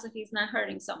philosophy is not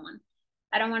hurting someone.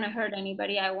 I don't want to hurt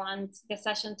anybody. I want the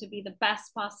session to be the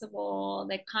best possible,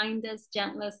 the kindest,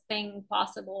 gentlest thing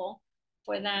possible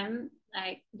for them.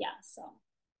 Like, yeah, so.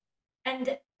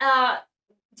 And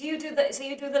do you do so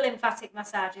you do the lymphatic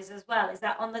massages as well? Is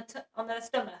that on the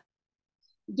stomach?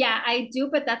 Yeah, I do,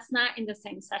 but that's not in the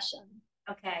same session.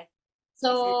 Okay.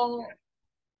 So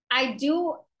I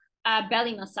do a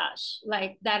belly massage,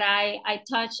 like that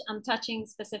I'm touching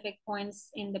specific points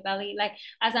in the belly. Like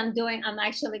as I'm doing, I'm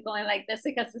actually going like this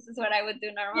because this is what I would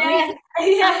do normally.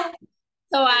 Yeah.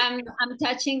 So I'm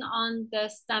touching on the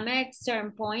stomach,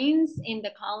 certain points in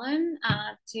the colon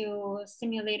to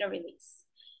stimulate a release.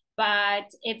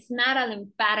 But it's not a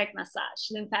lymphatic massage.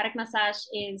 Lymphatic massage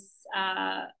is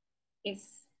I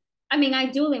mean, I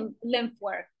do lymph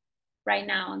work right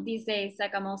now these days.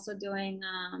 Like I'm also doing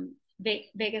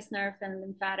vagus nerve and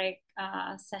lymphatic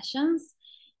sessions.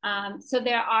 So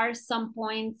there are some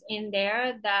points in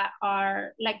there that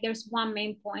are like, there's one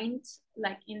main point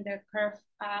like in the curve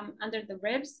under the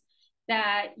ribs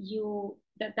that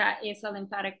that is a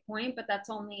lymphatic point, but that's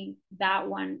only that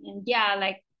one. And yeah,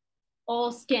 like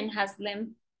all skin has lymph.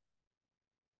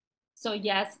 So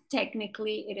yes,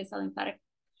 technically it is a lymphatic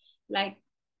like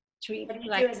treat,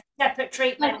 like do a separate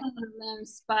treatment.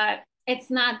 limbs, but it's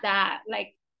not that.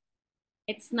 Like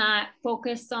it's not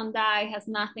focused on that. It has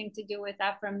nothing to do with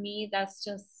that for me. That's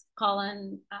just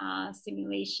colon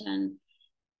stimulation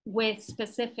with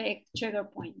specific trigger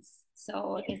points.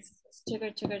 So it's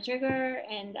trigger,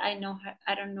 and I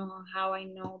don't know how I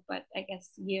know, but I guess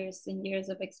years and years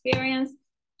of experience.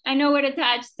 I know what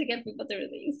attached to get people to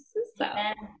release. So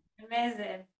yeah,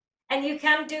 amazing. And you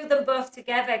can do them both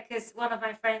together, because one of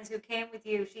my friends who came with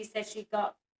you, she said she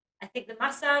got, I think, the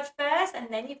massage first, and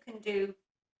then you can do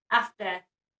after.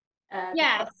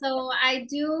 Yeah, so I've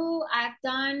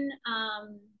done,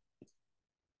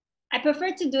 I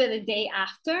prefer to do it the day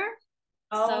after.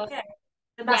 Oh, okay.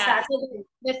 The massage. Yeah, so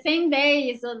the same day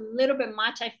is a little bit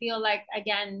much. I feel like,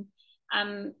 again,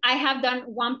 I have done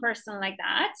one person like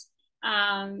that.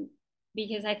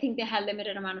 Because I think they had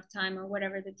limited amount of time or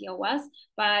whatever the deal was.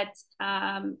 But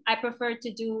I prefer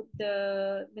to do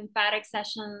the lymphatic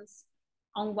sessions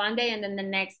on one day and then the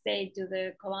next day do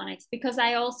the colonics, because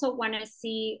I also want to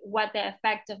see what the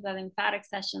effect of the lymphatic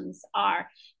sessions are.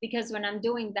 Because when I'm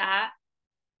doing that,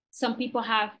 some people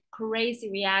have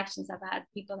crazy reactions. I've had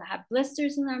people that have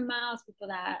blisters in their mouths, people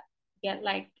that get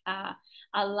like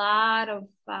a lot of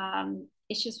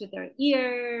issues with their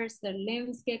ears, their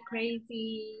limbs get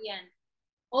crazy, and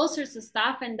all sorts of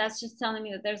stuff. And that's just telling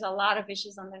me that there's a lot of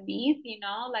issues underneath, you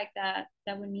know, like that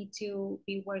would need to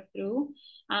be worked through.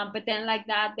 But then like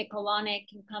that, the colonic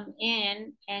can come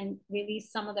in and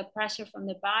release some of the pressure from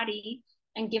the body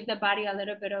and give the body a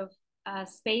little bit of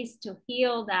space to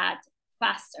heal that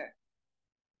faster.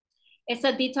 It's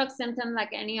a detox symptom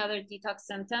like any other detox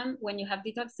symptom. When you have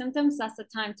detox symptoms, that's the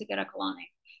time to get a colonic.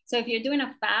 So if you're doing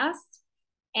a fast,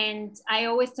 and I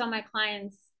always tell my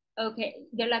clients, okay,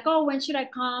 they're like, oh, when should I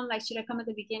come? Like, should I come at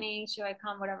the beginning? Should I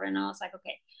come? Whatever. And I was like,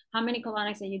 okay, how many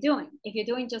colonics are you doing? If you're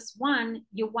doing just one,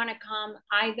 you want to come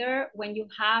either when you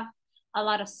have a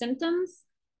lot of symptoms,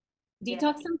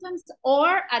 detox symptoms,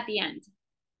 or at the end,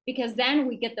 because then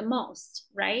we get the most,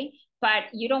 right?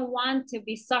 But you don't want to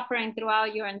be suffering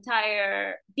throughout your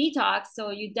entire detox.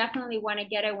 So you definitely want to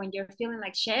get it when you're feeling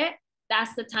like shit.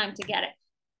 That's the time to get it.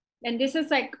 And this is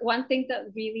like one thing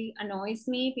that really annoys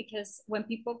me, because when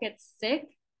people get sick,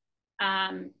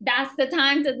 that's the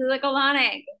time to do the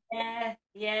colonic. Yeah.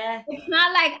 It's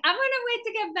not like I'm gonna wait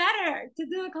to get better to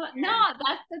do the colonic. No,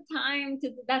 that's the time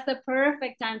to. That's the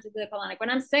perfect time to do the colonic.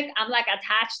 When I'm sick, I'm like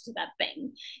attached to that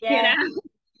thing. You know.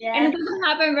 Yeah. And it doesn't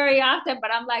happen very often,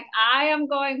 but I'm like, I am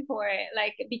going for it,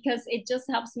 like, because it just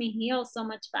helps me heal so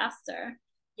much faster.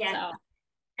 Yeah. So.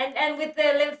 And with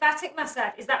the lymphatic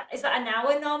massage, is that an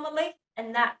hour normally?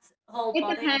 And that's whole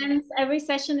body? It depends. Every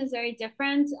session is very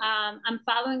different. I'm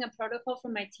following a protocol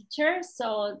from my teacher.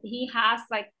 So he has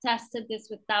like tested this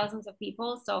with thousands of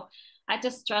people. So I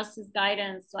just trust his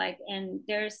guidance. Like, and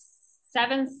there's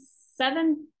seven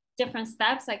different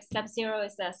steps. Like step 0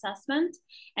 is the assessment,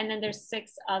 and then there's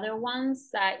 6 other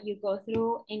ones that you go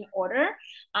through in order,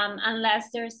 unless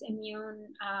there's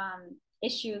immune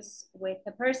issues with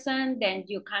the person, then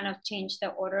you kind of change the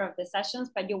order of the sessions.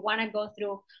 But you want to go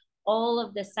through all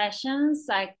of the sessions,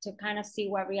 like to kind of see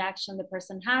what reaction the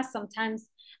person has. Sometimes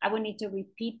I would need to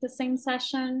repeat the same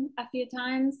session a few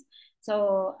times.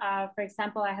 So for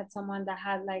example, I had someone that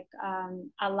had like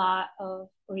a lot of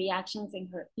reactions in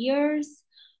her ears,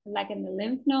 like in the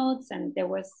lymph nodes, and there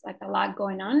was like a lot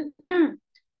going on.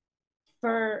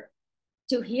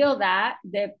 To heal that,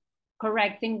 the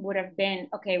correct thing would have been,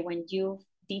 okay, when you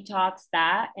detox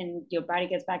that and your body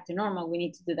gets back to normal, we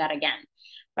need to do that again.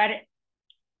 But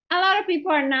a lot of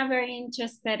people are not very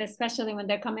interested, especially when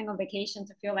they're coming on vacation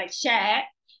to feel like shit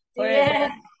for the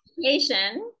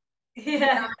vacation.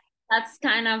 Yeah. That's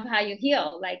kind of how you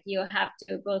heal. Like you have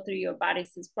to go through your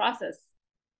body's process.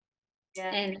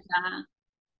 Yeah. And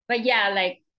but yeah,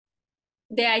 like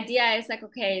the idea is like,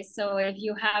 okay, so if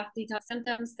you have detox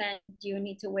symptoms, then you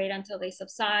need to wait until they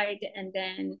subside, and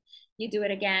then you do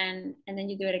it again, and then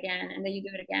you do it again, and then you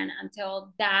do it again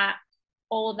until that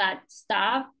all that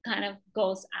stuff kind of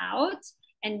goes out.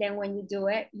 And then when you do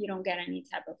it, you don't get any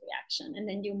type of reaction, and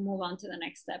then you move on to the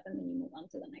next step, and then you move on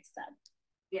to the next step.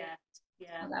 Yeah,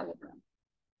 yeah. So that would be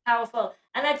powerful.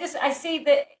 And I see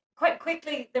that quite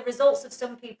quickly the results of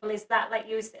some people is that, like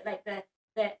you said, like the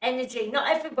energy, not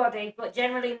everybody, but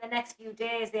generally in the next few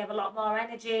days they have a lot more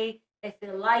energy, they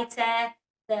feel lighter,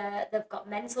 they've got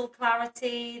mental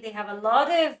clarity, they have a lot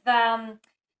of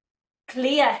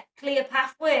clear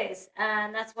pathways,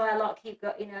 and that's why a lot keep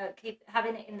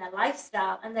having it in their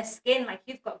lifestyle. And their skin, like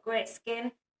you've got great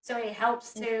skin, so it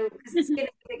helps to, because the skin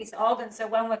is the biggest organ, so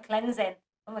when we're cleansing,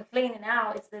 when we're cleaning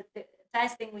out, it's the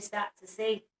first thing we start to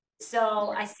see.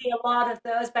 So I see a lot of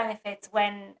those benefits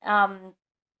when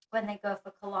they go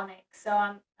for colonic. So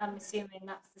I'm assuming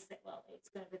that's it's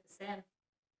going to be the same.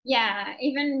 Yeah,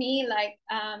 even me, like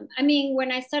I mean,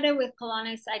 when I started with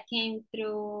colonics, I came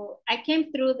through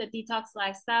the detox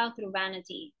lifestyle through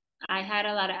vanity. I had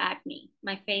a lot of acne.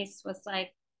 My face was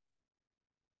like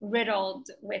riddled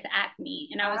with acne,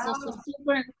 and I was also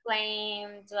super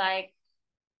inflamed, like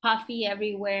puffy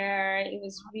everywhere. It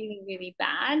was really, really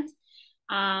bad.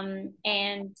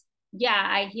 And yeah,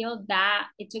 I healed that.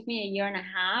 It took me a year and a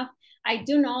half. I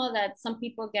do know that some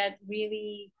people get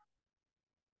really,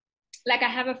 like I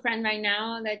have a friend right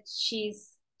now that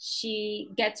she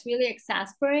gets really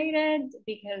exasperated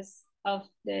because of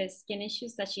the skin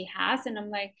issues that she has. And I'm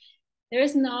like, there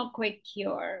is no quick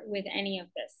cure with any of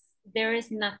this. There is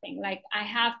nothing. Like I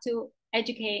have to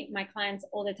educate my clients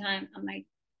all the time. I'm like,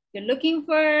 you're looking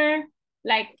for,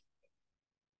 like,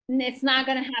 it's not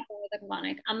gonna happen with a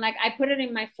colonic. I'm like, I put it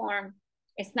in my form.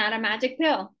 It's not a magic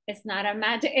pill. It's not a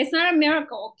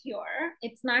miracle cure.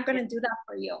 It's not gonna do that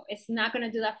for you. It's not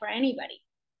gonna do that for anybody.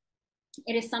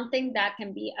 It is something that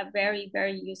can be a very,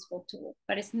 very useful tool,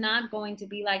 but it's not going to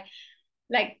be like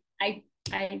I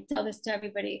tell this to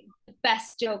everybody. The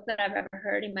best joke that I've ever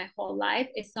heard in my whole life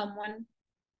is someone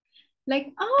like,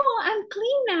 oh, I'm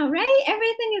clean now, right?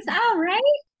 Everything is out, right?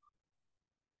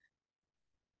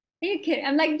 Are you kidding?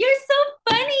 I'm like, you're so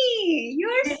funny.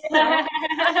 You're so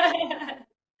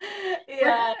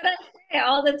yeah.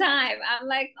 all the time. I'm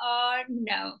like, oh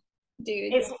no,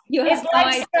 dude. It's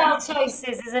lifestyle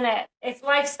choices, isn't it? It's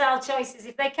lifestyle choices.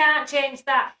 If they can't change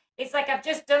that, it's like I've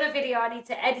just done a video, I need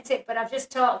to edit it, but I've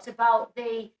just talked about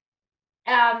the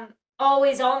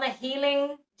always on the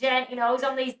healing always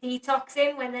on these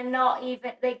detoxing, when they're not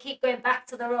even, they keep going back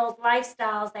to their old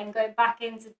lifestyles, then going back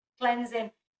into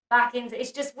cleansing, back into,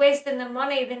 it's just wasting the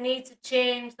money. They need to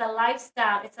change the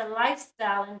lifestyle. It's a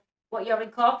lifestyle, and what you're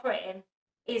incorporating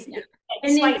is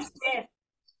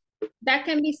that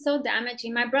can be so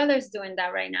damaging. My brother's doing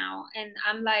that right now, and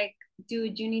I'm like,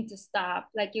 dude, you need to stop.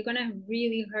 Like, you're gonna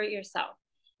really hurt yourself.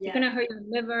 You're gonna hurt your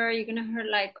liver, you're gonna hurt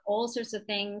like all sorts of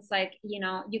things. Like, you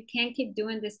can't keep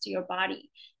doing this to your body,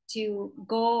 to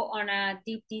go on a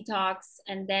deep detox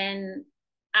and then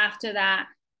after that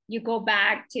you go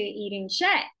back to eating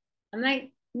shit. I'm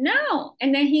like, no.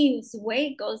 And then his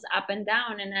weight goes up and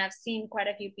down, and I've seen quite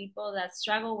a few people that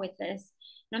struggle with this,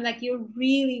 and I'm like, you're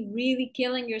really, really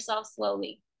killing yourself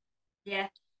slowly. Yeah.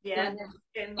 And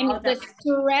the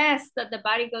stress that the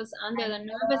body goes under, the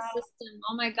nervous system,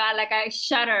 oh my God, like I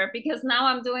shudder, because now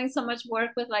I'm doing so much work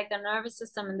with like the nervous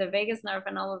system and the vagus nerve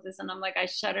and all of this, and I'm like, I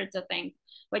shudder to think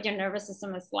what your nervous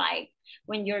system is like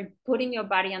when you're putting your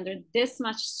body under this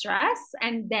much stress,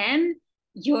 and then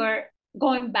you're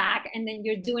going back, and then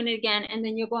you're doing it again, and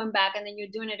then you're going back, and then you're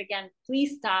doing it again.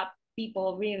 Please stop,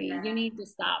 people. Really, you need to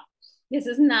stop. This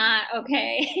is not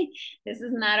okay. This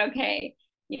is not okay.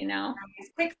 It's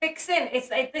quick fixing. It's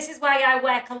like, this is why I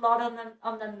work a lot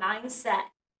on the mindset.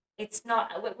 It's not,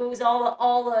 it was all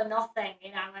or nothing,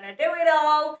 I'm gonna do it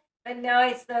all, but no,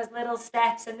 it's those little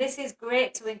steps. And this is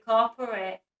great to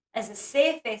incorporate as the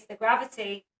safest. The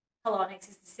Gravity Colonics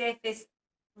is the safest,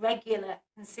 regular,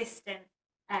 consistent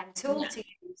tool to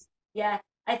use.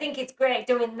 I think it's great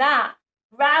doing that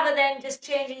rather than just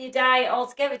changing your diet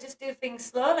altogether. Just do things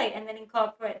slowly and then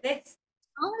incorporate this.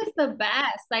 Always the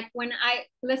best. Like when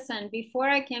listen, before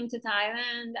I came to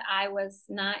Thailand, I was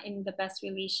not in the best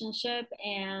relationship.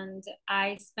 And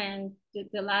I spent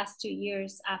the last 2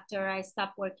 years after I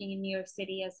stopped working in New York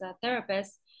City as a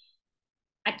therapist,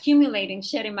 accumulating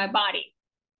shit in my body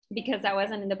because I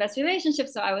wasn't in the best relationship.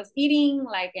 So I was eating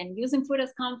like and using food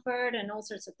as comfort and all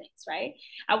sorts of things, right?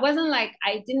 I wasn't like,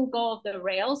 I didn't go off the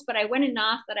rails, but I went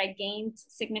enough that I gained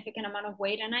significant amount of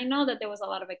weight. And I know that there was a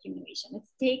lot of accumulation.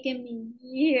 It's taken me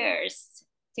years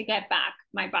to get back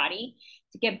my body,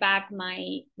 to get back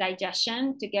my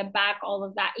digestion, to get back all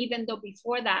of that. Even though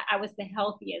before that, I was the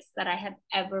healthiest that I had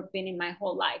ever been in my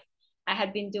whole life. I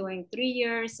had been doing 3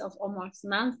 years of almost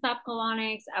nonstop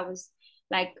colonics. I was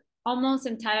like almost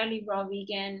entirely raw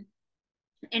vegan.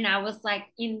 And I was like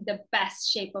in the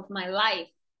best shape of my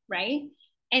life, right?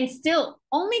 And still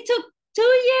only took 2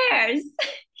 years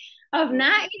of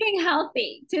not eating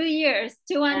healthy, 2 years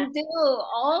to undo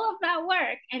all of that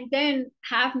work. And then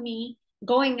have me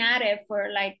going at it for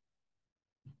like,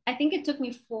 I think it took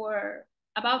me for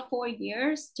about 4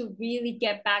 years to really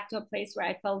get back to a place where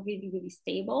I felt really, really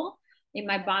stable in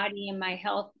my body and my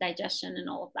health, digestion, and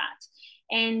all of that.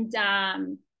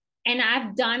 And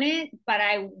I've done it, but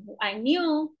I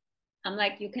knew, I'm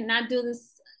like, you cannot do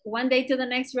this one day to the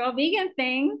next raw vegan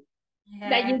thing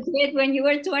that you did when you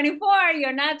were 24.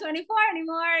 You're not 24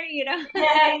 anymore, you know.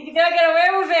 Yeah, you don't get away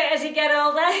with it as you get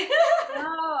older.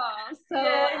 So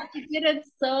I did it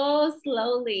so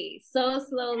slowly,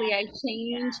 I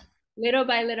changed little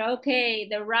by little. Okay,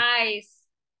 the rice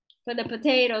for the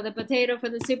potato for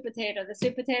the sweet potato, the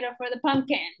sweet potato for the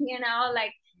pumpkin, you know,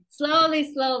 like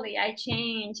slowly I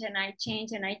change and I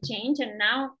change and I change. And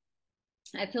now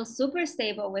I feel super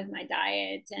stable with my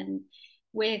diet and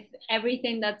with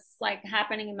everything that's like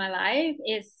happening in my life.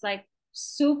 Is like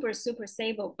super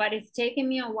stable, but it's taken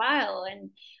me a while.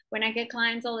 And when I get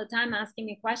clients all the time asking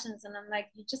me questions, and I'm like,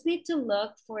 you just need to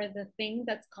look for the thing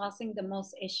that's causing the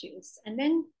most issues and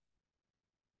then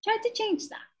try to change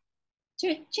that. To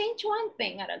change one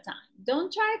thing at a time.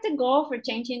 Don't try to go for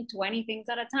changing 20 things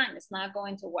at a time. It's not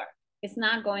going to work. It's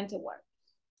not going to work.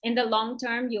 In the long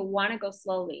term, you want to go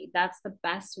slowly. That's the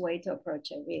best way to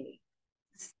approach it, really.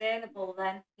 Sustainable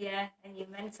then, yeah, and you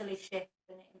mentally shift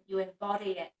and you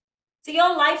embody it. So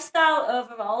your lifestyle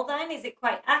overall then, is it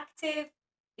quite active?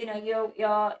 You know,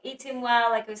 you're eating well,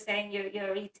 like I was saying,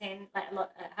 you're eating like a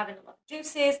lot, having a lot of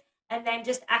juices, and then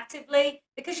just actively,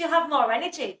 because you'll have more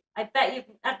energy. I bet you've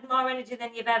had more energy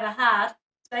than you've ever had,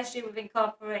 especially with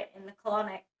incorporating the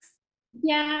colonics.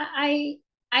 Yeah,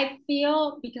 I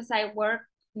feel, because I work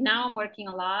now, I'm working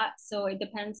a lot, so it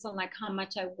depends on like how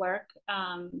much I work,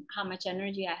 how much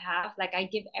energy I have. Like I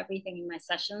give everything in my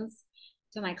sessions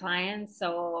to my clients,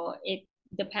 so it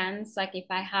depends. Like if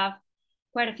I have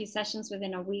quite a few sessions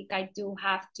within a week, I do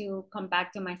have to come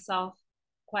back to myself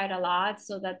quite a lot,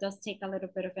 so that does take a little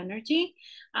bit of energy.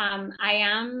 I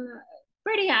am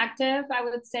pretty active, I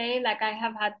would say. Like I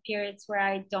have had periods where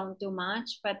I don't do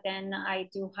much, but then I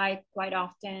do hike quite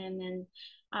often. And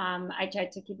I try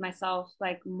to keep myself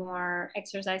like more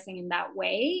exercising in that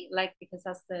way, like because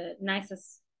that's the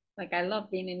nicest. Like I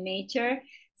love being in nature,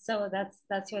 so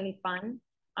that's really fun.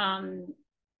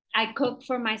 I cook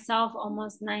for myself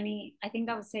almost 90, I think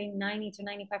I would say 90 to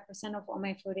 95% of all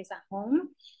my food is at home.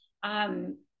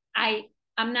 Um,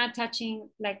 I'm not touching,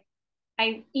 like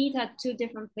I eat at two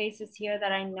different places here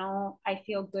that I know I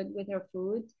feel good with their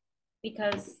food,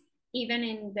 because even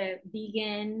in the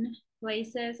vegan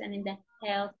places and in the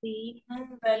healthy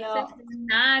places, they're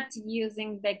not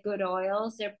using the good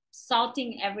oils. They're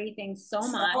salting everything so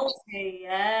much. Salty,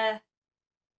 yeah.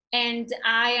 And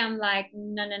I am like,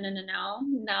 no, no.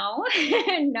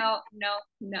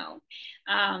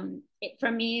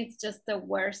 For me, it's just the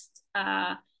worst.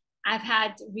 I've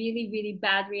had really, really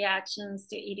bad reactions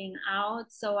to eating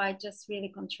out, so I just really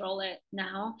control it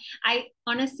now. I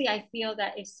honestly, I feel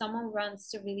that if someone wants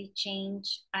to really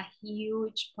change a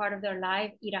huge part of their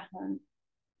life, eat at home.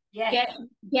 Yeah.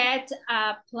 Get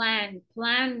a plan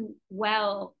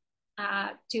well,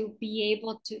 to be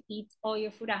able to eat all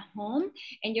your food at home,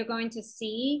 and you're going to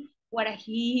see what a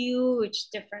huge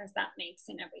difference that makes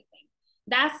in everything.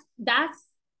 That's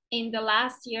in the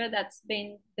last year, that's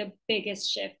been the biggest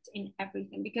shift in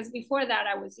everything, because before that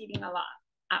I was eating a lot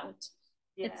out.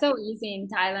 It's so easy in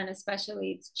Thailand,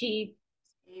 especially. It's cheap,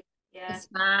 it's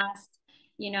fast,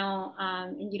 you know,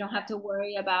 and you don't have to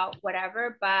worry about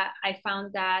whatever. But I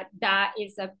found that that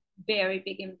is a very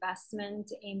big investment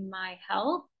in my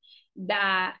health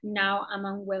that now I'm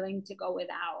unwilling to go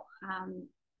without.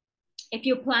 If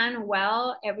you plan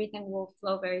well, everything will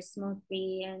flow very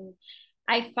smoothly. And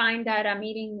I find that I'm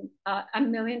eating a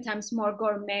million times more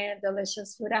gourmet, delicious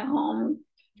food at home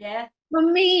Yeah. for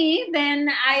me than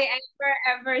I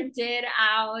ever did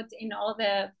out in all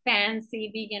the fancy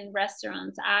vegan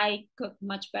restaurants. I cook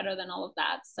much better than all of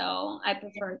that. So I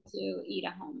prefer to eat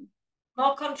at home.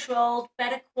 More controlled,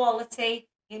 better quality.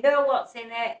 You know what's in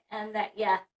it, and that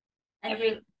yeah, and you Every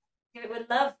do it with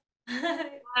love.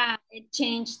 it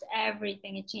changed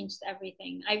everything. It changed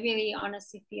everything. I really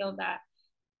honestly feel that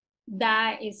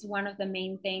that is one of the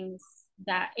main things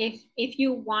that if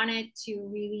you wanted to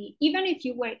really, even if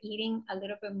you were eating a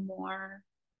little bit more,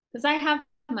 because I have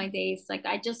my days, like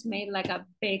I just made like a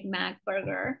Big Mac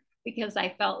burger because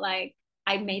I felt like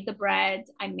I made the bread,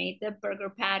 I made the burger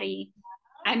patty,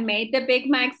 I made the Big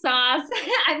Mac sauce,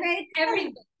 I made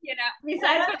everything,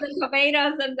 besides for the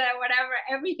tomatoes and the whatever,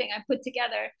 everything I put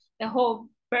together, the whole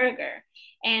burger.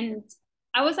 And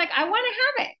I was like, I want to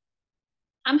have it.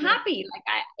 I'm happy. Like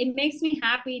it makes me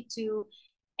happy to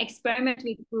experiment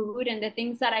with food, and the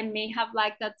things that I may have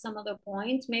liked at some other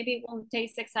point, maybe it won't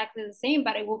taste exactly the same,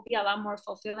 but it will be a lot more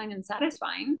fulfilling and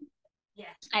satisfying.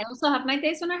 Yes. I also have my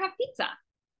days when I have pizza,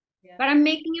 Yeah. but I'm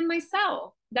making it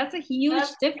myself. That's a huge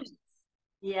difference.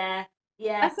 Yeah.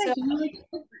 Yeah. That's a huge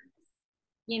difference,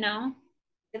 you know?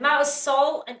 The amount of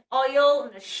salt and oil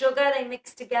and the sugar they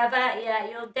mix together, yeah,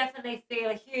 you'll definitely feel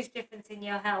a huge difference in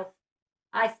your health.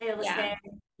 I feel the Yeah.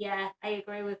 same. Yeah, I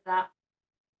agree with that.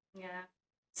 Yeah.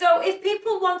 So if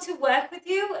people want to work with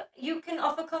you, you can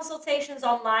offer consultations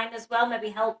online as well, maybe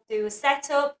help do a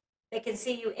setup. They can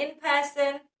see you in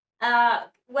person.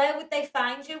 Where would they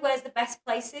find you? Where's the best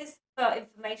places for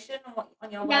information on what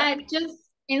on your Yeah, work? just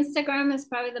Instagram is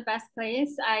probably the best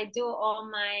place. I do all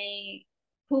my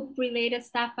poop related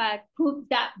stuff at Poop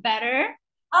That Better.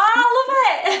 Oh, I love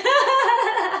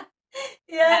it.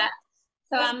 Yeah. Yeah.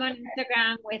 So That's I'm on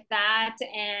Instagram with that.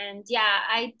 And yeah,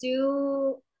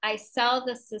 I sell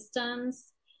the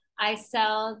systems. I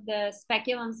sell the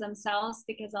speculums themselves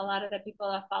because a lot of the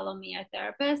people that follow me are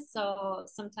therapists. So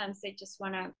sometimes they just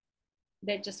want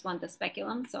the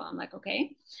speculum. So I'm like,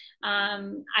 okay.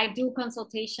 I do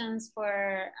consultations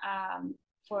for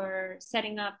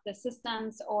setting up the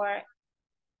systems or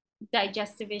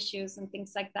digestive issues and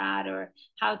things like that, or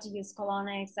how to use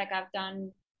colonics. Like I've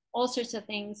done all sorts of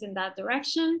things in that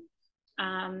direction.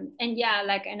 And yeah,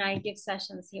 like, and I give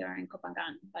sessions here in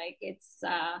Copangan. Like it's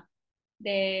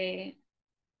the,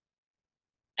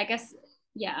 I guess,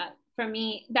 yeah, for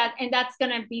me that's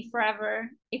gonna be forever.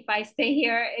 If I stay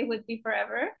here, it would be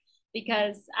forever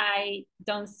because I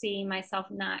don't see myself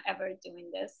not ever doing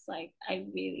this. Like I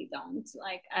really don't.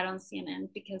 Like I don't see an end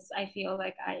because I feel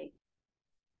like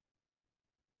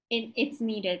it's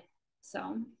needed. So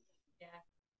yeah.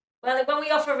 Well, when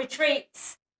we offer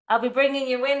retreats, I'll be bringing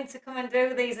you in to come and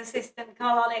do these assistant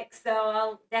colonics, so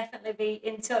I'll definitely be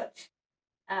in touch.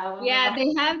 When we yeah,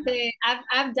 offer. they have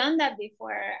I've done that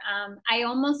before. I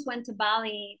almost went to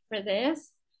Bali for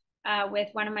this with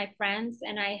one of my friends,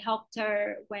 and I helped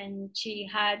her when she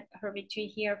had her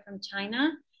retreat here from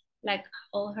China, like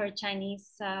all her Chinese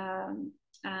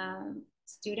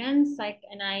students, like,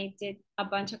 and I did a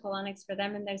bunch of colonics for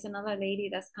them. And there's another lady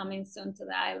that's coming soon to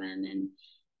the island, and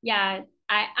yeah,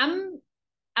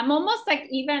 I'm almost like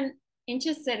even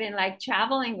interested in like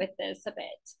traveling with this a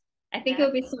bit. I think it Yeah.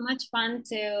 would be so much fun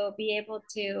to be able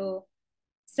to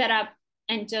set up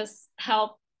and just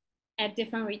help at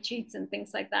different retreats and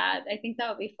things like that. I think that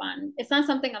would be fun. It's not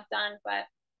something I've done, but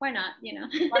why not,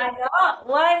 Why not?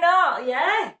 Why not?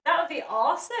 Yeah, that would be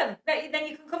awesome. Then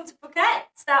you can come to Phuket,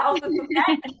 start off with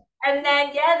Phuket, and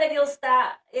then yeah, then you'll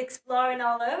start exploring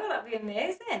all over. That'd be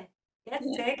amazing. Yeah, to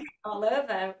Yeah. take it all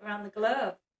over around the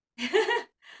globe.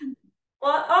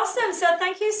 Well, awesome. So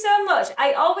thank you so much.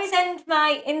 I always end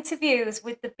my interviews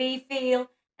with the be,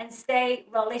 feel, and stay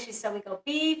Rawlicious. So we go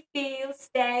be, feel,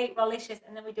 stay Rawlicious,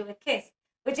 and then we do a kiss.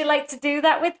 Would you like to do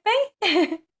that with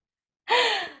me?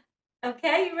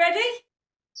 Okay, you ready?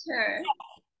 Sure.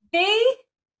 Be,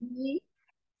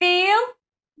 feel,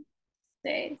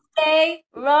 Stay. stay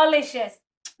Rawlicious.